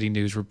from City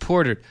News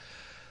reported.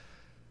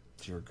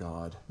 Dear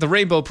God. The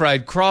Rainbow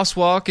Pride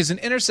crosswalk is an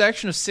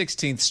intersection of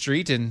 16th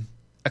Street and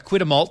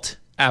Aquidamalt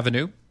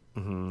Avenue.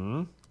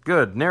 Mm-hmm.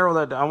 Good. Narrow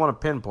that down. I want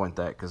to pinpoint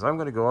that because I'm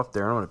going to go up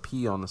there and I'm going to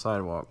pee on the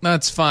sidewalk.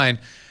 That's fine.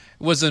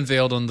 It was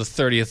unveiled on the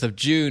 30th of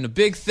June. A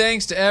big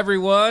thanks to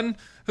everyone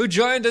who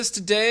joined us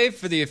today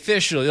for the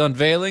official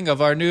unveiling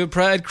of our new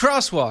Pride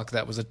crosswalk.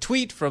 That was a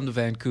tweet from the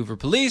Vancouver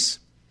Police.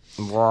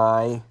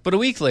 Why? But a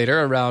week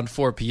later, around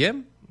 4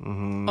 p.m.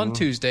 On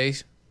Tuesday,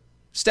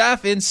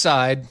 staff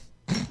inside...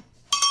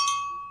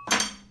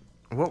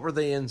 What were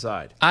they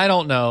inside? I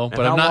don't know. And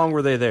but how I'm not... long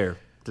were they there?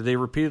 Did they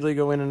repeatedly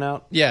go in and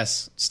out?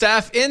 Yes.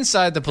 Staff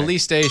inside the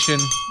police station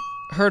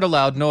heard a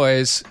loud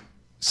noise,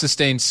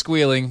 sustained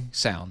squealing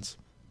sounds.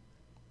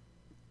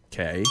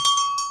 Okay.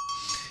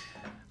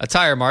 A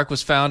tire mark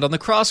was found on the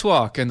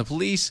crosswalk, and the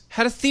police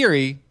had a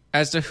theory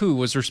as to who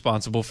was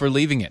responsible for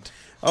leaving it.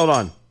 Hold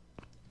on.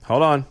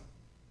 Hold on.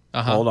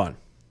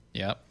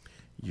 Yep.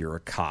 You're a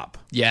cop.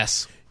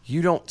 Yes.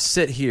 You don't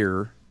sit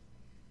here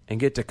and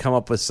get to come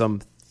up with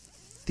some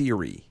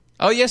theory.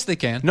 Oh, yes, they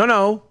can.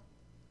 No.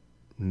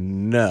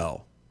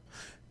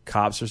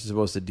 Cops are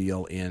supposed to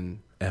deal in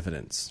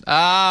evidence.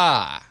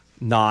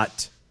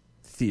 Not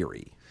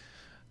theory.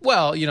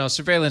 Well,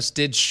 surveillance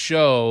did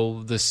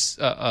show this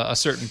a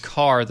certain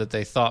car that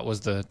they thought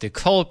was the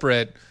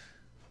culprit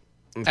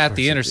at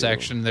the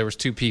intersection. There was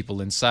two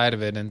people inside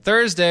of it. And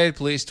Thursday,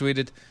 police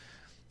tweeted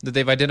that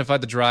they've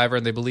identified the driver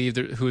and they believe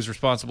who is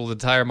responsible for the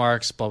tire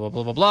marks, blah, blah,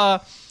 blah, blah, blah,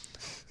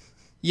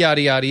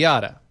 yada, yada,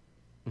 yada.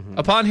 Mm-hmm.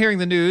 Upon hearing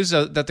the news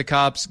that the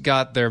cops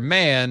got their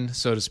man,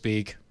 so to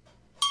speak,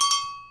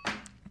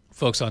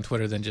 folks on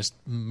Twitter then just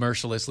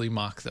mercilessly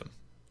mock them.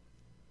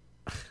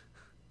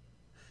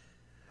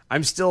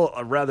 I'm still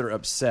rather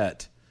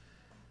upset.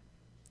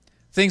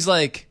 Things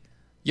like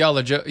y'all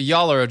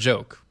are a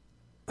joke,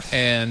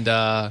 and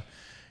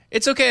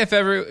it's okay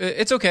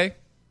it's okay.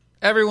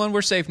 Everyone,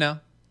 we're safe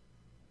now.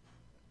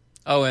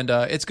 Oh, and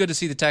it's good to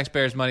see the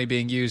taxpayers' money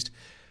being used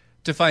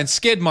to find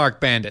skid mark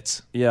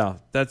bandits. Yeah,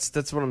 that's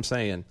what I'm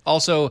saying.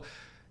 Also,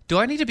 do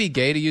I need to be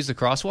gay to use the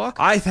crosswalk?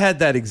 I've had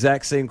that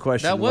exact same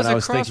question. That was when a I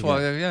was thinking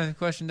crosswalk. it. Yeah,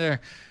 question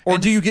there. Or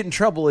do you get in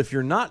trouble if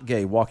you're not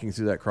gay walking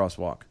through that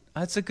crosswalk?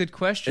 That's a good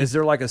question. Is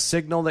there like a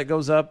signal that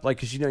goes up? Like,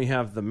 because you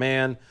have the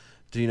man,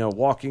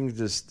 walking,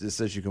 this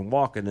says you can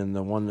walk, and then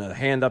the one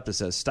hand up that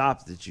says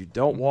stop, that you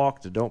don't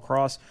walk, that don't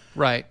cross.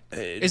 Right.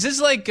 Is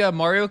this like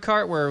Mario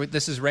Kart where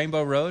this is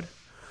Rainbow Road?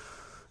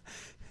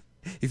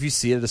 If you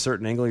see it at a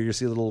certain angle, you're going to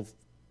see little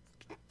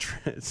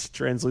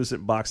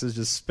translucent boxes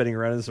just spinning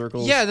around in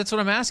circles. Yeah, that's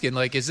what I'm asking.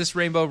 Like, is this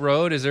Rainbow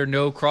Road? Is there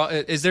no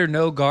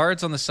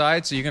guards on the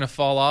side, so you're going to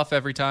fall off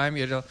every time?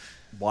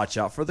 Watch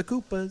out for the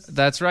Koopas.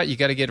 That's right. You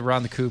got to get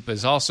around the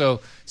Koopas.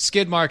 Also,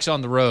 skid marks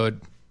on the road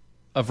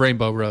of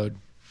Rainbow Road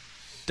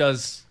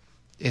is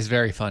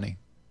very funny.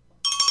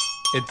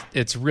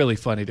 It's really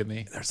funny to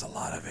me. There's a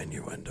lot of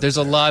innuendo. There's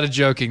a lot of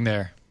joking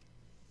there.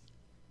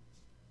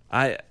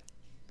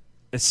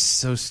 It's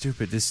so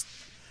stupid.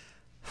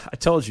 I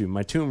told you,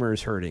 my tumor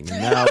is hurting,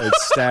 and now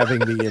it's stabbing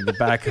me in the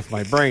back of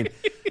my brain.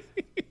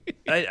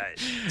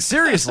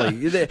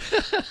 Seriously.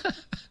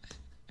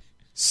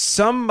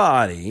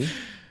 Somebody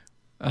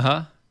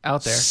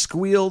out there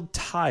squealed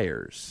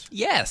tires.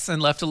 Yes,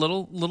 and left a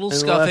little and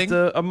scuffing.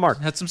 Left a mark.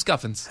 Had some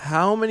scuffins.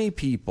 How many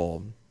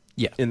people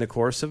in the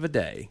course of a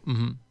day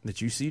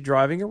that you see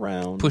driving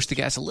around push the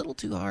gas a little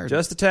too hard?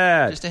 Just a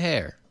tad. Just a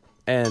hair.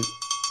 And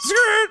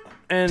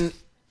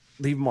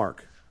leave a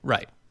mark.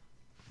 Right.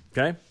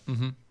 Okay?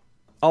 Mm-hmm.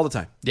 All the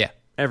time. Yeah.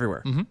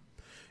 Everywhere. Mm-hmm.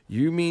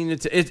 You mean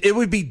it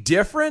would be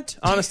different?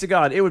 Honest to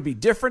God, it would be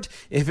different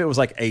if it was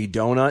like a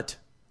donut.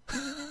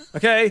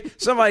 Okay?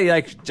 Somebody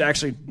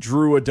actually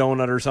drew a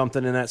donut or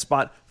something in that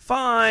spot.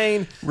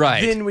 Fine.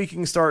 Right. Then we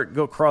can start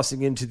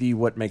crossing into the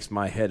what makes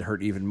my head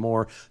hurt even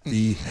more,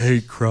 the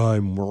hate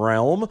crime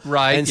realm.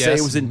 Right. And say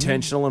it was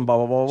intentional and blah,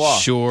 blah, blah, blah.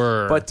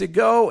 Sure. But to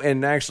go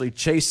and actually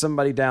chase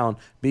somebody down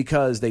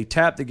because they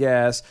tapped the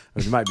gas,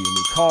 it might be a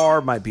new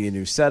car, might be a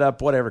new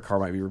setup, whatever, car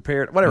might be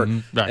repaired, whatever.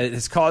 Right. It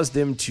has caused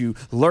them to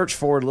lurch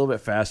forward a little bit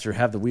faster,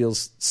 have the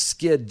wheels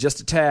skid just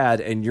a tad,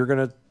 and you're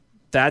going to...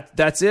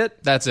 That's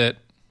it? That's it.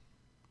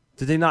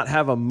 Did they not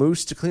have a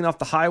moose to clean off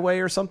the highway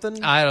or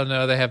something? I don't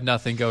know. They have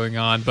nothing going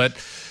on, but...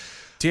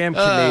 Damn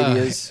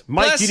Canadians.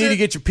 Mike, you need to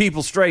get your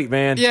people straight,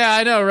 man. Yeah,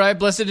 I know, right?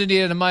 Blessed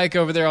Indiana Mike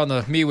over there on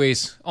the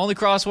MeWe's. Only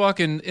crosswalk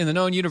in the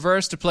known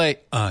universe to play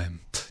I'm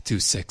too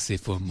sexy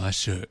for my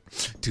shirt.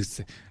 Too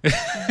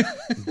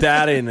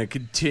That in a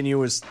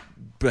continuous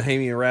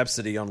Bohemian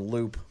Rhapsody on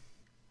loop.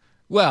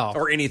 Well...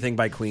 Or anything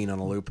by Queen on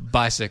a loop.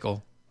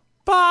 Bicycle.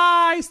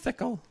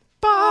 Bicycle.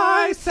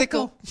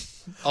 Bicycle.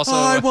 Also,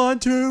 I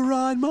want to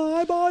ride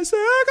my bicycle.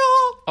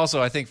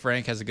 Also, I think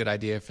Frank has a good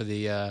idea for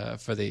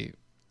the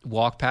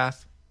walk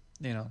path,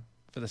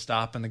 for the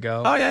stop and the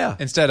go. Oh, yeah.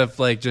 Instead of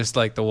just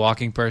like the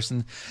walking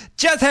person,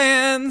 jazz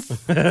hands,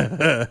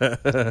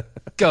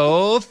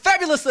 go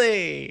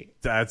fabulously.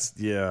 I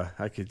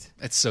could.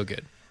 It's so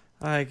good.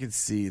 I could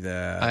see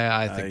that.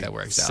 I think that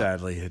works out.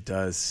 Sadly, it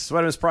does.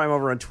 Sweatimus Prime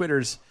over on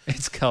Twitters.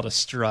 It's called a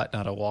strut,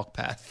 not a walk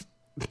path.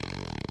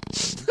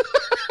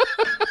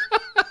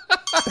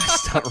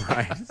 That's not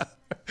right.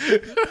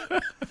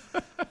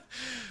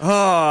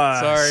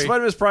 Sorry.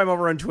 Sweatimus Prime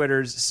over on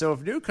Twitters. So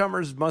if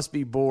newcomers must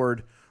be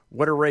bored,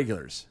 what are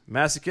regulars?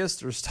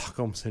 Masochists or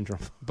Stockholm Syndrome?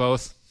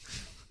 Both.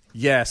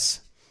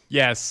 Yes.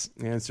 Yes.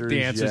 The answer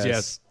is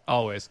yes.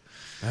 Always.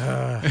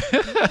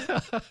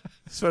 Sweatimus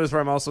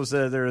Prime also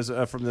said there is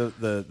from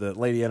the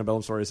Lady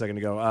Antebellum story a second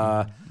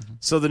ago.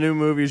 So the new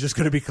movie is just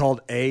going to be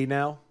called A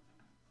now?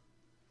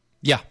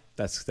 Yeah.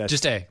 That's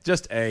just A.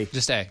 Just A.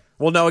 Just A.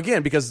 Well, no,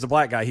 again, because it's a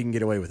black guy, he can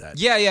get away with that.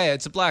 Yeah.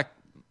 It's a black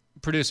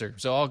producer,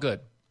 so all good.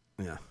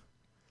 Yeah.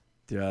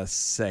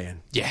 Just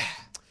saying. Yeah.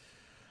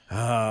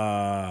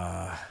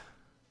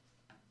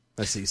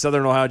 Let's see.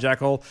 Southern Ohio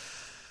Jackhole.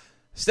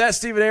 Stat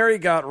Stephen Airy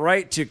got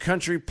right to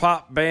country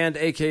pop band,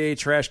 a.k.a.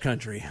 Trash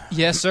Country.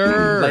 Yes,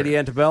 sir. Lady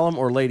Antebellum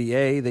or Lady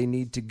A, they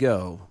need to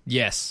go.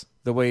 Yes.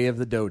 The way of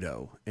the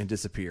dodo and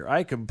disappear.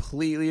 I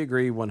completely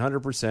agree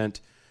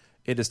 100%.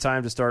 It is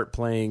time to start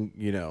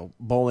playing,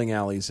 bowling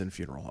alleys and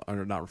funeral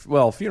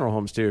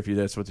homes too, if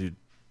that's what you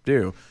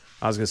do.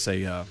 I was going to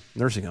say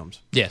nursing homes.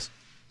 Yes.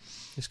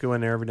 Just go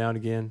in there every now and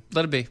again.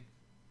 Let it be.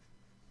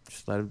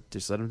 Just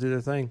let them do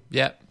their thing.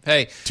 Yeah.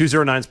 Hey.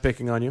 209's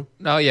picking on you.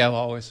 Oh, yeah,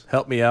 always.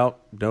 Help me out.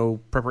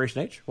 No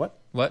preparation H. What?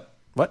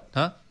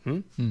 Huh?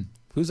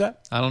 Who's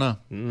that? I don't know.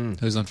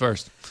 Who's on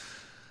first?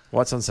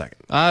 What's on second?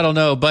 I don't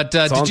know, but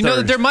did you know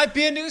that there might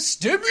be a new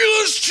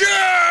stimulus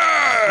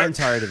check? I'm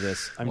tired of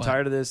this. I'm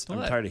tired of this. What?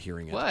 I'm tired of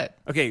hearing it. What?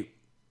 Okay.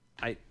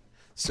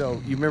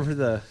 So you remember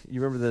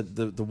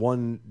the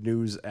one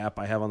news app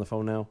I have on the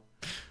phone now?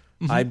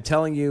 Mm-hmm. I'm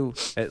telling you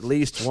at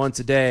least once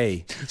a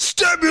day.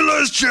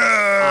 Stimulus check!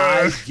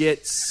 I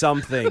get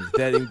something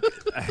that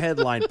a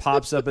headline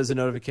pops up as a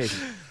notification.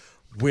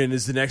 When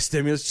is the next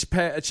stimulus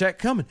check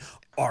coming?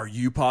 Are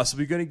you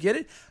possibly going to get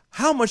it?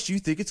 How much do you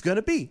think it's going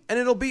to be? And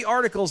it'll be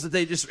articles that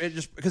they just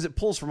because it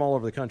pulls from all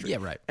over the country. Yeah,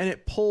 right. And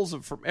it pulls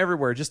from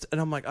everywhere. And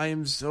I'm like, I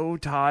am so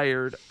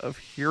tired of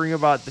hearing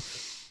about.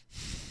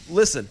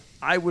 Listen,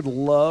 I would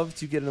love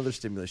to get another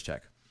stimulus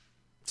check.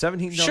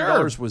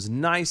 $17 was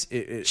nice.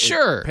 It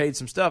paid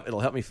some stuff. It'll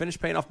help me finish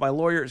paying off my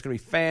lawyer. It's going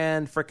to be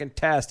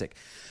fan-frickin-tastic.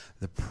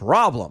 The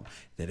problem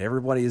that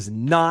everybody is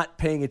not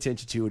paying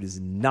attention to, it is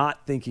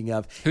not thinking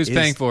of. Who's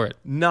paying for it?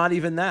 Not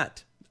even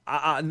that.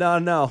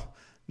 No.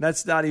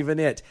 That's not even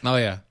it. Oh,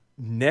 yeah.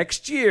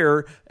 Next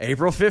year,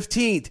 April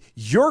 15th,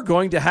 you're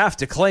going to have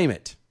to claim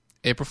it.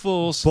 April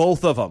Fools.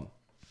 Both of them.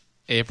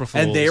 April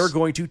Fools. And they are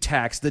going to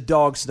tax the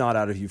dog snot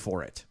out of you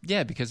for it.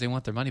 Yeah, because they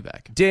want their money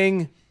back.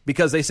 Ding.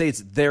 Because they say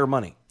it's their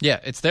money. Yeah,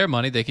 it's their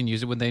money. They can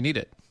use it when they need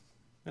it.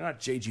 They're not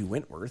J.G.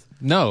 Wentworth.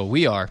 No,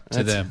 we are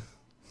to them.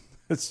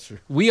 That's true.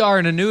 We are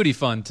an annuity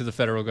fund to the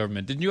federal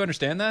government. Didn't you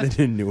understand that?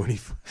 An annuity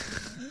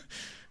fund.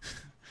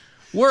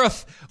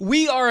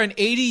 We are an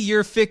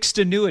 80-year fixed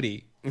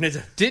annuity.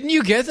 Didn't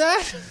you get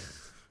that?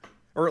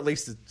 Or at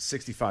least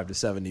 65 to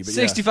 70. But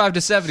 65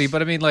 to 70,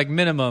 but I mean like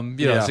minimum,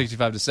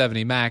 65 to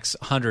 70, max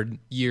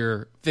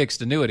 100-year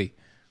fixed annuity.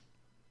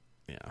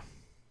 Yeah.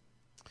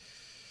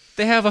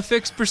 They have a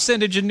fixed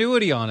percentage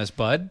annuity on us,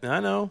 bud. I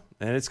know,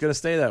 and it's going to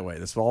stay that way.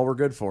 That's all we're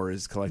good for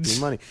is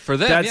collecting money. For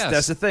them,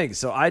 That's the thing.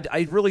 So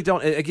I really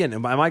don't. Again,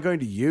 am I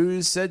going to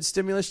use said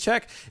stimulus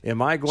check?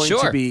 Am I going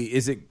to be?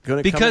 Is it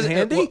going to come in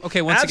handy?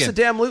 Okay, once again,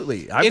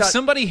 absolutely. If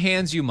somebody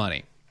hands you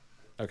money,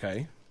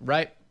 okay,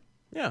 right?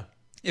 Yeah.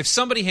 If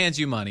somebody hands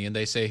you money and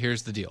they say,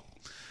 "Here's the deal,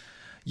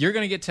 you're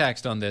going to get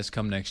taxed on this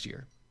come next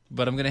year,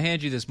 but I'm going to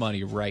hand you this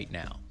money right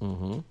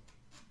now,"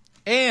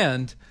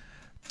 and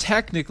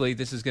technically,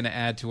 this is going to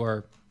add to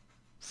our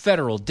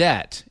federal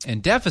debt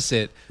and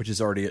deficit, which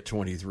is already at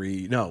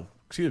 23. No,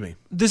 excuse me.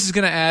 This is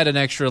going to add an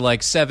extra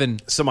like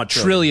 $7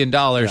 trillion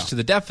to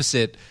the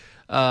deficit.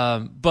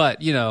 But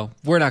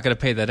we're not going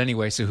to pay that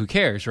anyway. So who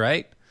cares,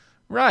 right?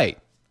 Right.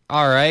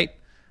 All right.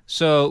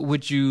 So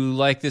would you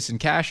like this in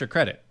cash or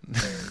credit?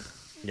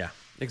 Yeah,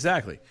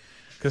 exactly.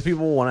 Because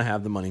people want to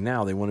have the money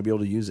now. They want to be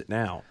able to use it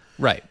now.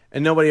 Right.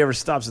 And nobody ever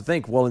stops to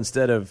think, well,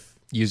 instead of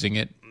using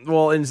it.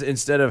 Well,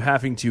 instead of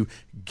having to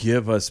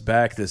give us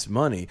back this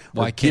money,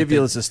 or give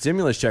us a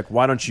stimulus check,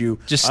 why don't you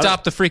just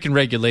stop the freaking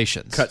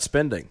regulations? Cut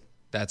spending.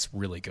 That's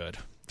really good.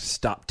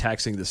 Stop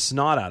taxing the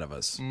snot out of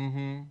us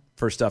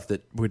for stuff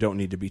that we don't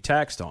need to be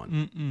taxed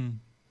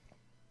on.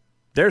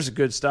 There's a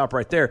good stop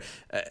right there.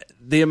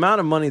 The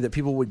amount of money that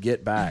people would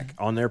get back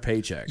on their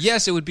paychecks.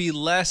 Yes, it would be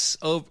less.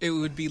 It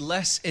would be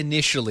less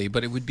initially,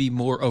 but it would be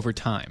more over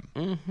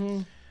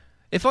time.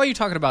 If all you're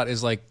talking about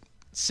is like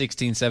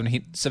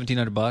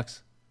 $1,700.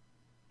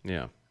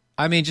 Yeah.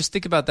 I mean, just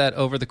think about that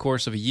over the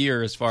course of a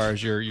year as far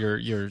as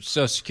your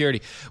Social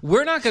Security.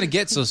 We're not going to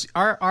get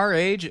our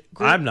age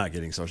group. I'm not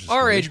getting Social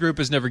Security. Our age group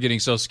is never getting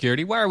Social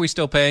Security. Why are we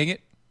still paying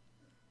it?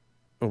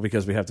 Well,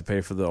 because we have to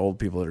pay for the old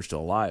people that are still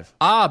alive.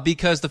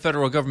 Because the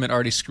federal government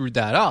already screwed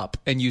that up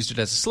and used it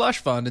as a slush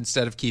fund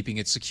instead of keeping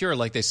it secure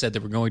like they said they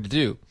were going to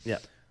do. Yeah.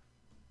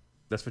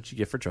 That's what you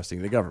get for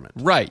trusting the government.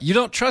 Right. You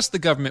don't trust the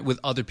government with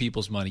other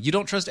people's money. You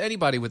don't trust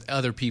anybody with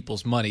other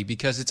people's money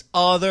because it's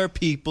other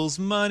people's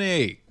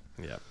money.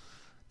 Yeah.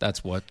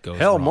 That's what goes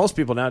Hell, wrong. most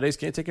people nowadays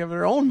can't take care of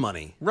their own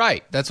money.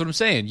 Right. That's what I'm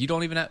saying. You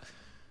don't even have...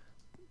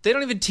 They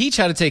don't even teach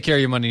how to take care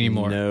of your money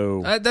anymore.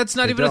 No. That's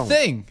not even a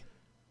thing.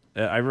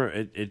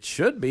 It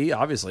should be,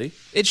 obviously.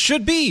 It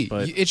should be.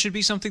 But it should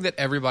be something that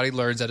everybody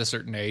learns at a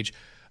certain age,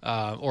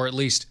 or at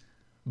least...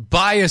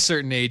 by a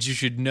certain age, you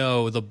should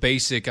know the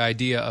basic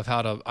idea of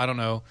how to, I don't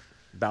know.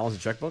 Balance a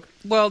checkbook?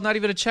 Well, not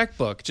even a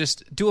checkbook.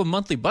 Just do a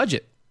monthly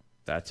budget.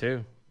 That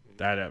too.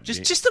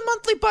 Just a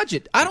monthly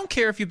budget. I don't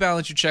care if you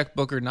balance your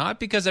checkbook or not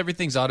because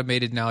everything's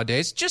automated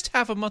nowadays. Just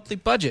have a monthly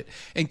budget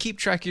and keep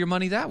track of your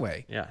money that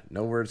way. Yeah,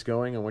 know where it's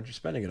going and what you're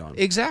spending it on.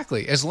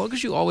 Exactly. As long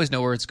as you always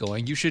know where it's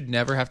going, you should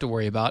never have to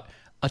worry about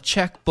a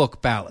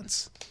checkbook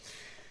balance.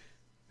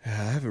 I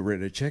haven't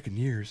written a check in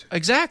years.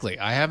 Exactly.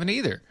 I haven't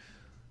either.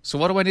 So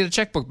what do I need a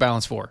checkbook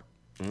balance for?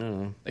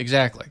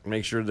 Exactly.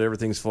 Make sure that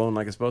everything's flowing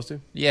like it's supposed to.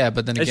 Yeah,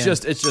 but then again, it's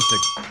just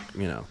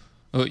a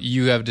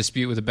You have a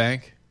dispute with a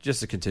bank?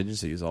 Just a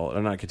contingency is all.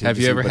 Or not contingency. Have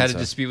you ever had a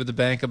dispute with the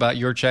bank about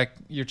your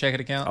checking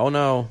account? Oh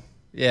no.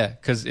 Yeah,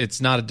 because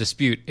it's not a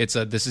dispute. It's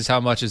this is how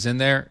much is in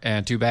there,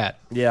 and too bad.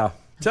 Yeah.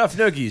 Tough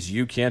noogies,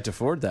 you can't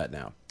afford that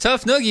now.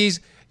 Tough noogies,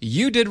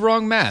 you did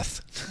wrong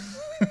math.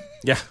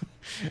 Yeah.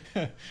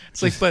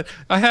 It's like, but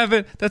I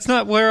haven't. That's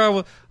not where I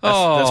was.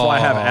 That's why I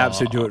have apps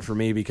who do it for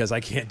me because I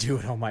can't do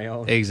it on my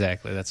own.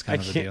 Exactly. That's kind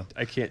of the deal.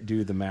 I can't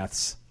do the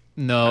maths.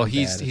 No,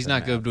 he's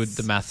not good with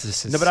the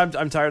maths. No, but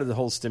I'm tired of the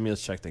whole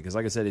stimulus check thing because,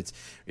 like I said,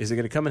 is it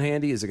going to come in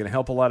handy? Is it going to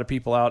help a lot of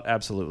people out?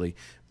 Absolutely.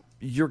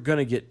 You're going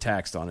to get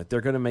taxed on it.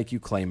 They're going to make you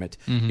claim it.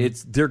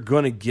 They're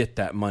going to get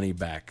that money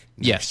back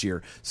next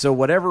year. So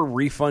whatever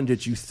refund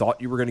that you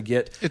thought you were going to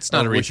get, it's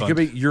not a refund.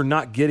 You're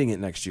not getting it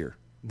next year.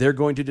 they're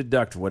going to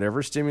deduct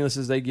whatever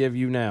stimuluses they give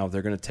you now.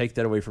 They're going to take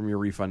that away from your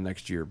refund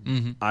next year.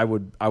 Mm-hmm. I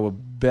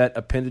would bet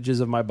appendages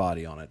of my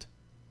body on it.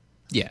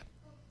 Yeah.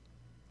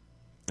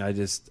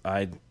 You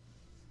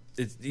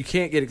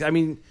can't get it. I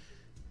mean,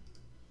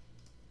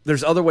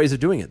 there's other ways of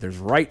doing it. There's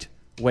right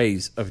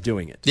ways of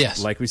doing it.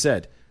 Yes. Like we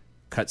said,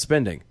 cut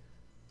spending,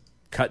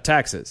 cut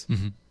taxes,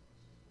 Mm-hmm.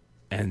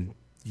 and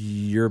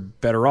you're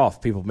better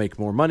off. People make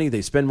more money.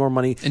 They spend more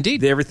money.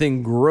 Indeed.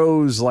 Everything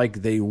grows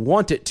like they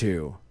want it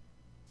to.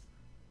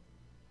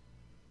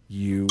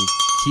 You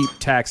keep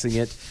taxing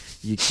it.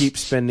 You keep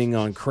spending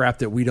on crap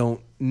that we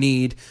don't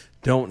need,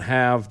 don't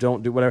have,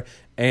 don't do whatever.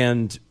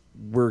 And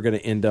we're going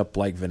to end up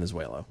like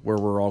Venezuela, where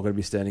we're all going to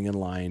be standing in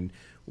line,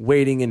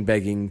 waiting and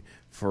begging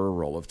for a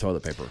roll of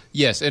toilet paper.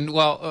 Yes, and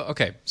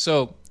okay,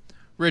 so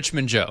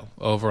Richmond Joe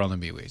over on the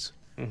MeWe's,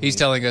 he's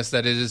telling us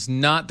that it is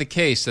not the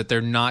case that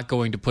they're not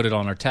going to put it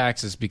on our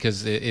taxes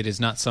because it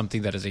is not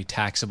something that is a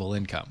taxable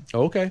income.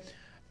 Okay.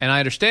 And I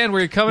understand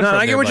where you're coming from.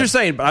 I get what you're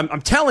saying, but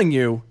I'm telling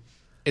you,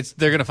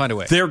 they're going to find a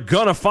way. They're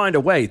going to find a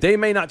way. They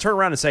may not turn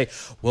around and say,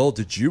 well,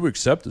 did you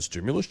accept the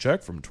stimulus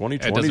check from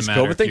 2020's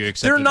COVID thing?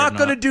 They're not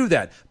going to do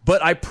that.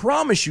 But I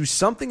promise you,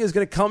 something is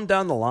going to come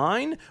down the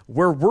line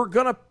where we're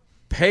going to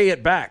pay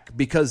it back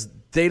because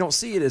they don't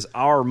see it as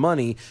our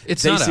money. They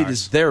see it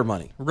as their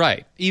money.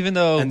 Right. Even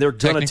though and they're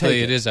gonna technically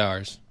take it is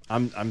ours.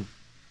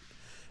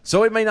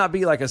 So it may not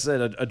be, like I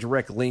said, a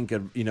direct link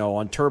on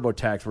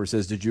TurboTax where it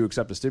says, did you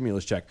accept a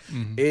stimulus check?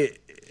 Mm-hmm.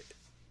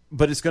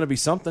 But it's going to be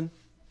something.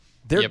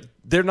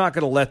 They're not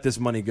going to let this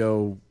money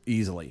go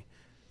easily,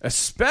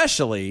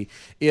 especially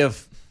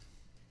if,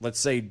 let's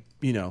say,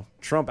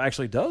 Trump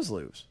actually does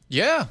lose.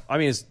 Yeah. I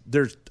mean,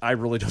 I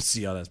really don't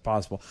see how that's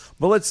possible.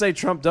 But let's say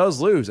Trump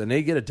does lose and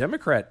they get a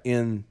Democrat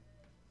in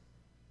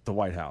the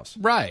White House.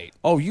 Right.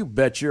 Oh, you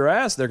bet your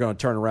ass they're going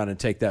to turn around and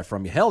take that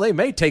from you. Hell, they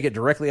may take it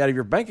directly out of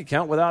your bank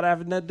account without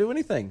having to do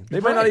anything. They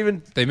may not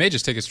even... They may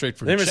just take it straight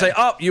from They your may check. say,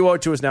 oh, you owe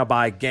it to us now,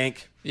 bye, gank.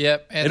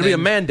 Yep. And It'll be a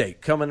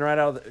mandate coming right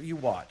out of you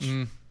watch.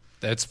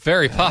 That's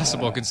very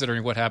possible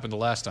considering what happened the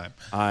last time.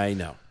 I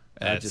know.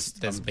 That's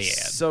I'm bad.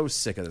 So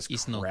sick of this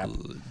It's crap. not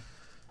good.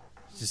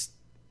 Just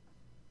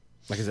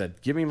like I said,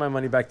 give me my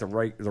money back the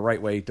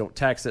right way. Don't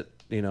tax it.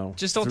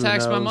 Just don't through the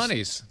tax my nose.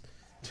 monies.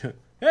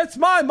 It's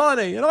my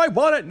money, and I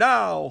want it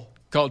now.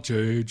 Call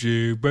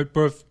JG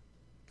Bedworth.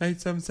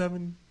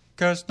 877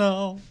 Cash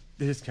now.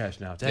 It is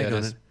cash now. Yeah, Dang it on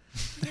is. it.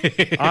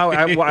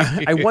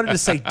 I wanted to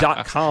say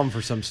 .com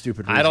for some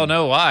stupid reason. I don't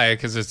know why,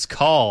 because it's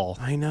call.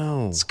 I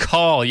know. It's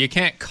call. You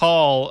can't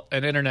call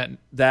an internet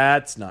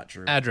That's not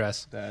true.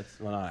 address. That's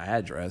not an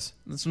address.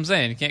 That's what I'm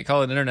saying. You can't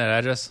call it an internet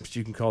address. But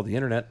you can call the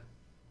internet.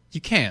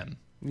 You can.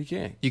 You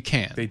can. You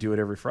can. They do it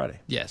every Friday.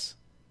 Yes.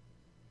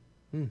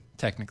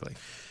 Technically.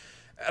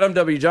 Adam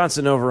W.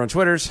 Johnson over on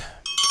Twitters.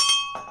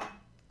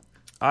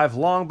 I've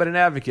long been an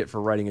advocate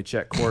for writing a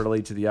check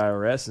quarterly to the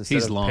IRS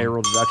instead of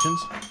payroll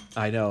deductions.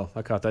 I know.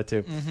 I caught that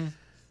too. Mm-hmm.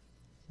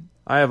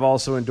 I have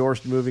also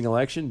endorsed moving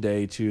Election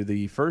Day to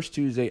the first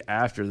Tuesday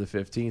after the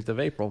 15th of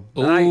April.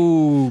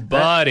 Ooh,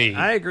 buddy.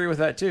 I agree with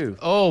that too.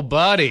 Oh,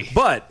 buddy.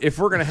 But if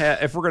we're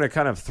gonna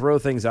kind of throw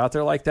things out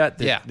there like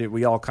that, Yeah. that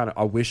we all kind of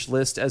a wish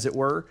list, as it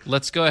were.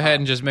 Let's go ahead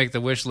and just make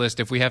the wish list.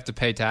 If we have to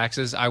pay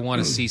taxes, I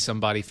want to see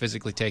somebody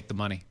physically take the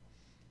money.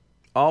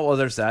 Oh, well,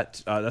 there's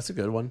that. That's a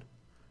good one.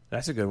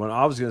 That's a good one.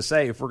 I was going to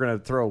say, if we're going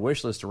to throw a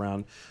wish list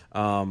around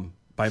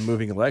by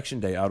moving Election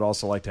Day, I would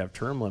also like to have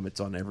term limits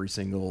on every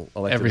single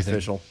elected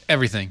official.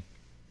 Everything.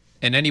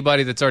 And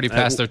anybody that's already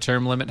passed their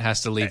term limit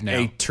has to leave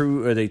now. A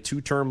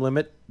two-term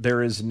limit.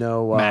 There is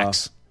no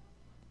max.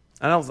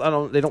 They don't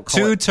call it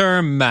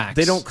two-term max.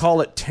 They don't call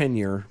it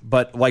tenure,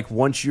 but like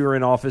once you're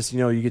in office,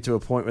 you get to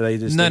a point where they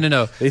just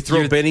no. They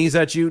throw bennies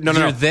at you. No.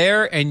 You're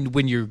there, and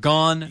when you're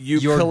gone,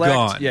 you're collect,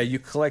 gone. Yeah, you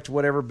collect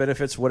whatever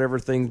benefits, whatever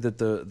thing that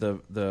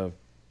the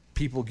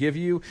people give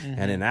you,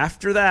 and then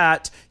after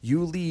that,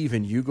 you leave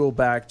and you go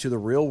back to the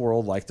real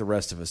world like the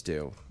rest of us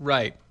do.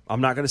 Right. I'm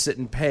not going to sit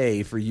and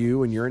pay for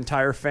you and your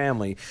entire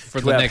family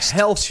for the next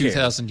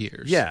 2,000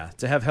 years. Yeah,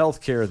 to have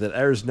health care that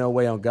there's no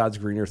way on God's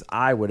green earth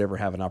I would ever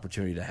have an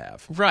opportunity to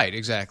have. Right,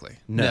 exactly.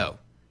 No.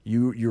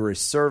 You're a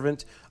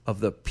servant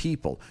of the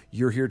people.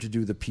 You're here to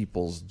do the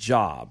people's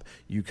job.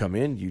 You come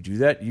in, you do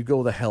that, you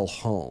go the hell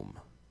home.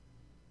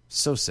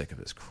 So sick of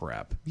this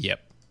crap.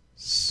 Yep.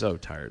 So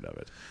tired of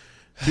it.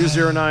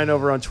 209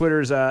 over on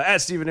Twitter's at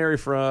Stephen Airy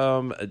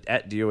from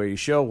at DOA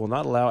Show will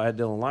not allow at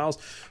Dylan Lyles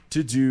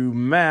to do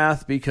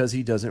math because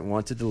he doesn't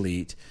want to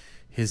delete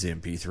his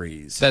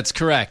MP3s. That's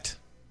correct.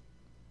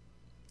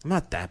 I'm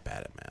not that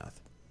bad at math.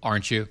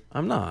 Aren't you?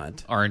 I'm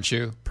not. Aren't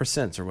you?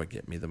 Percents are what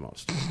get me the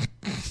most.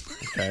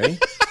 Okay?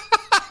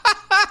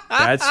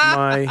 That's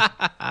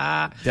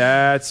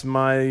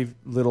my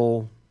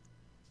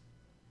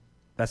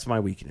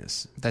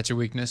weakness. That's your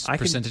weakness?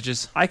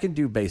 Percentages? I can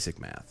do basic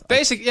math.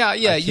 Basic, yeah.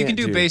 You can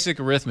do basic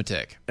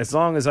arithmetic. As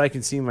long as I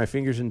can see my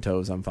fingers and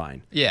toes, I'm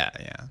fine. Yeah.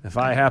 If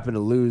I happen to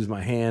lose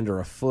my hand or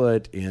a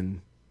foot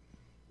in,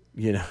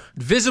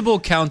 visible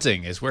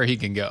counting is where he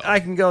can go. I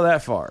can go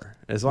that far.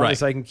 As long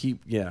as I can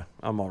keep,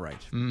 I'm all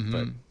right. Mm-hmm.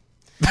 But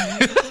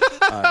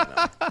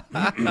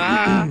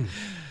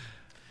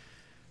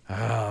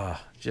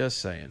Just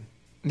saying.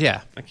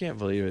 Yeah. I can't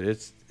believe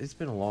it. It's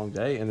been a long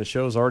day, and the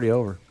show's already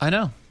over. I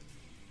know.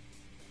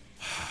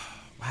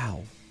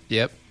 Wow.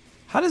 Yep.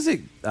 How does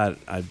it...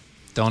 I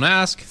Don't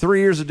ask. 3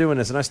 years of doing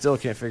this, and I still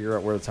can't figure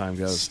out where the time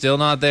goes. Still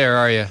not there,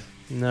 are you?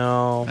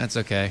 No. That's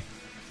okay.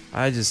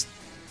 I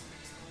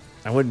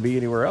wouldn't be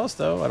anywhere else,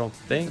 though, I don't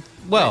think.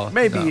 Well,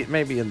 maybe no.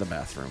 maybe in the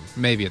bathroom.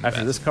 Maybe in the After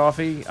bathroom. this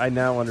coffee, I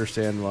now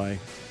understand why.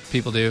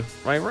 People do.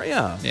 Right,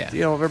 yeah. Yeah.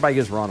 You know, everybody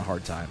gives Ron a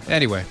hard time.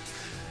 Anyway,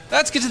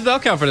 let's get to the bell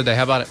count for today.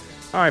 How about it?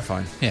 All right,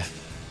 fine. Yeah.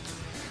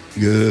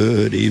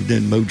 Good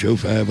evening, Mojo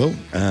 50.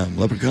 I'm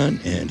Leprechaun,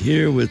 and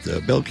here with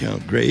the bell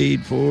count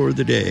grade for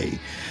the day.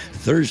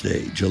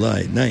 Thursday,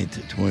 July 9th,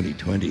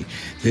 2020.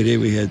 Today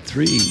we had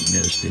 3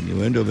 missed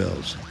innuendo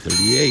bells,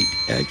 38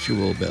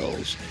 actual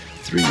bells,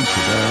 3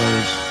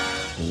 bells,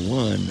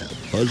 1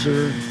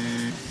 buzzer,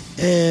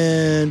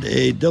 and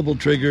a double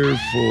trigger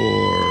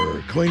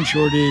for coin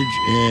shortage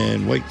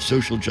and white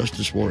social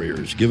justice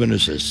warriors, giving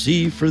us a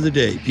C for the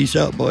day. Peace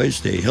out, boys.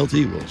 Stay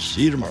healthy. We'll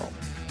see you tomorrow.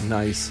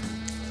 Nice.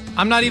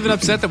 I'm not even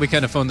upset that we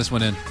kind of phoned this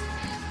one in.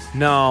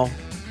 No.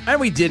 And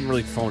we didn't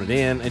really phone it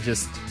in.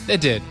 It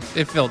did.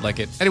 It felt like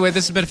it. Anyway,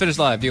 this has been Benefitters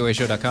Live,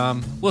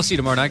 DOAShow.com. We'll see you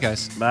tomorrow night,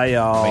 guys. Bye,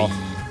 y'all. Bye.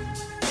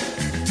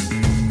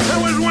 That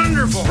was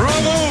wonderful. Bravo!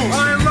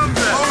 I loved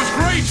that. Oh, it was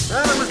great.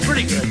 Well, it was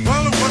pretty good.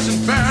 Well, it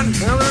wasn't bad.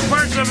 Well, there were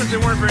parts of it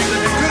that weren't very good.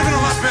 It could have been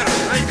a lot better.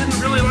 I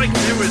didn't really like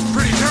it. It was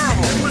pretty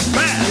terrible. It was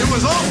bad. It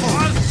was awful.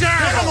 It was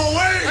terrible. Get him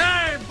away!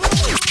 Hey!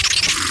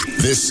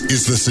 This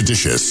is the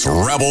seditious,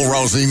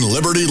 rabble-rousing,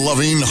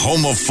 liberty-loving,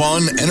 home of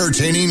fun,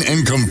 entertaining,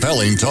 and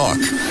compelling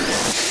talk.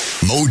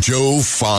 Mojo 5.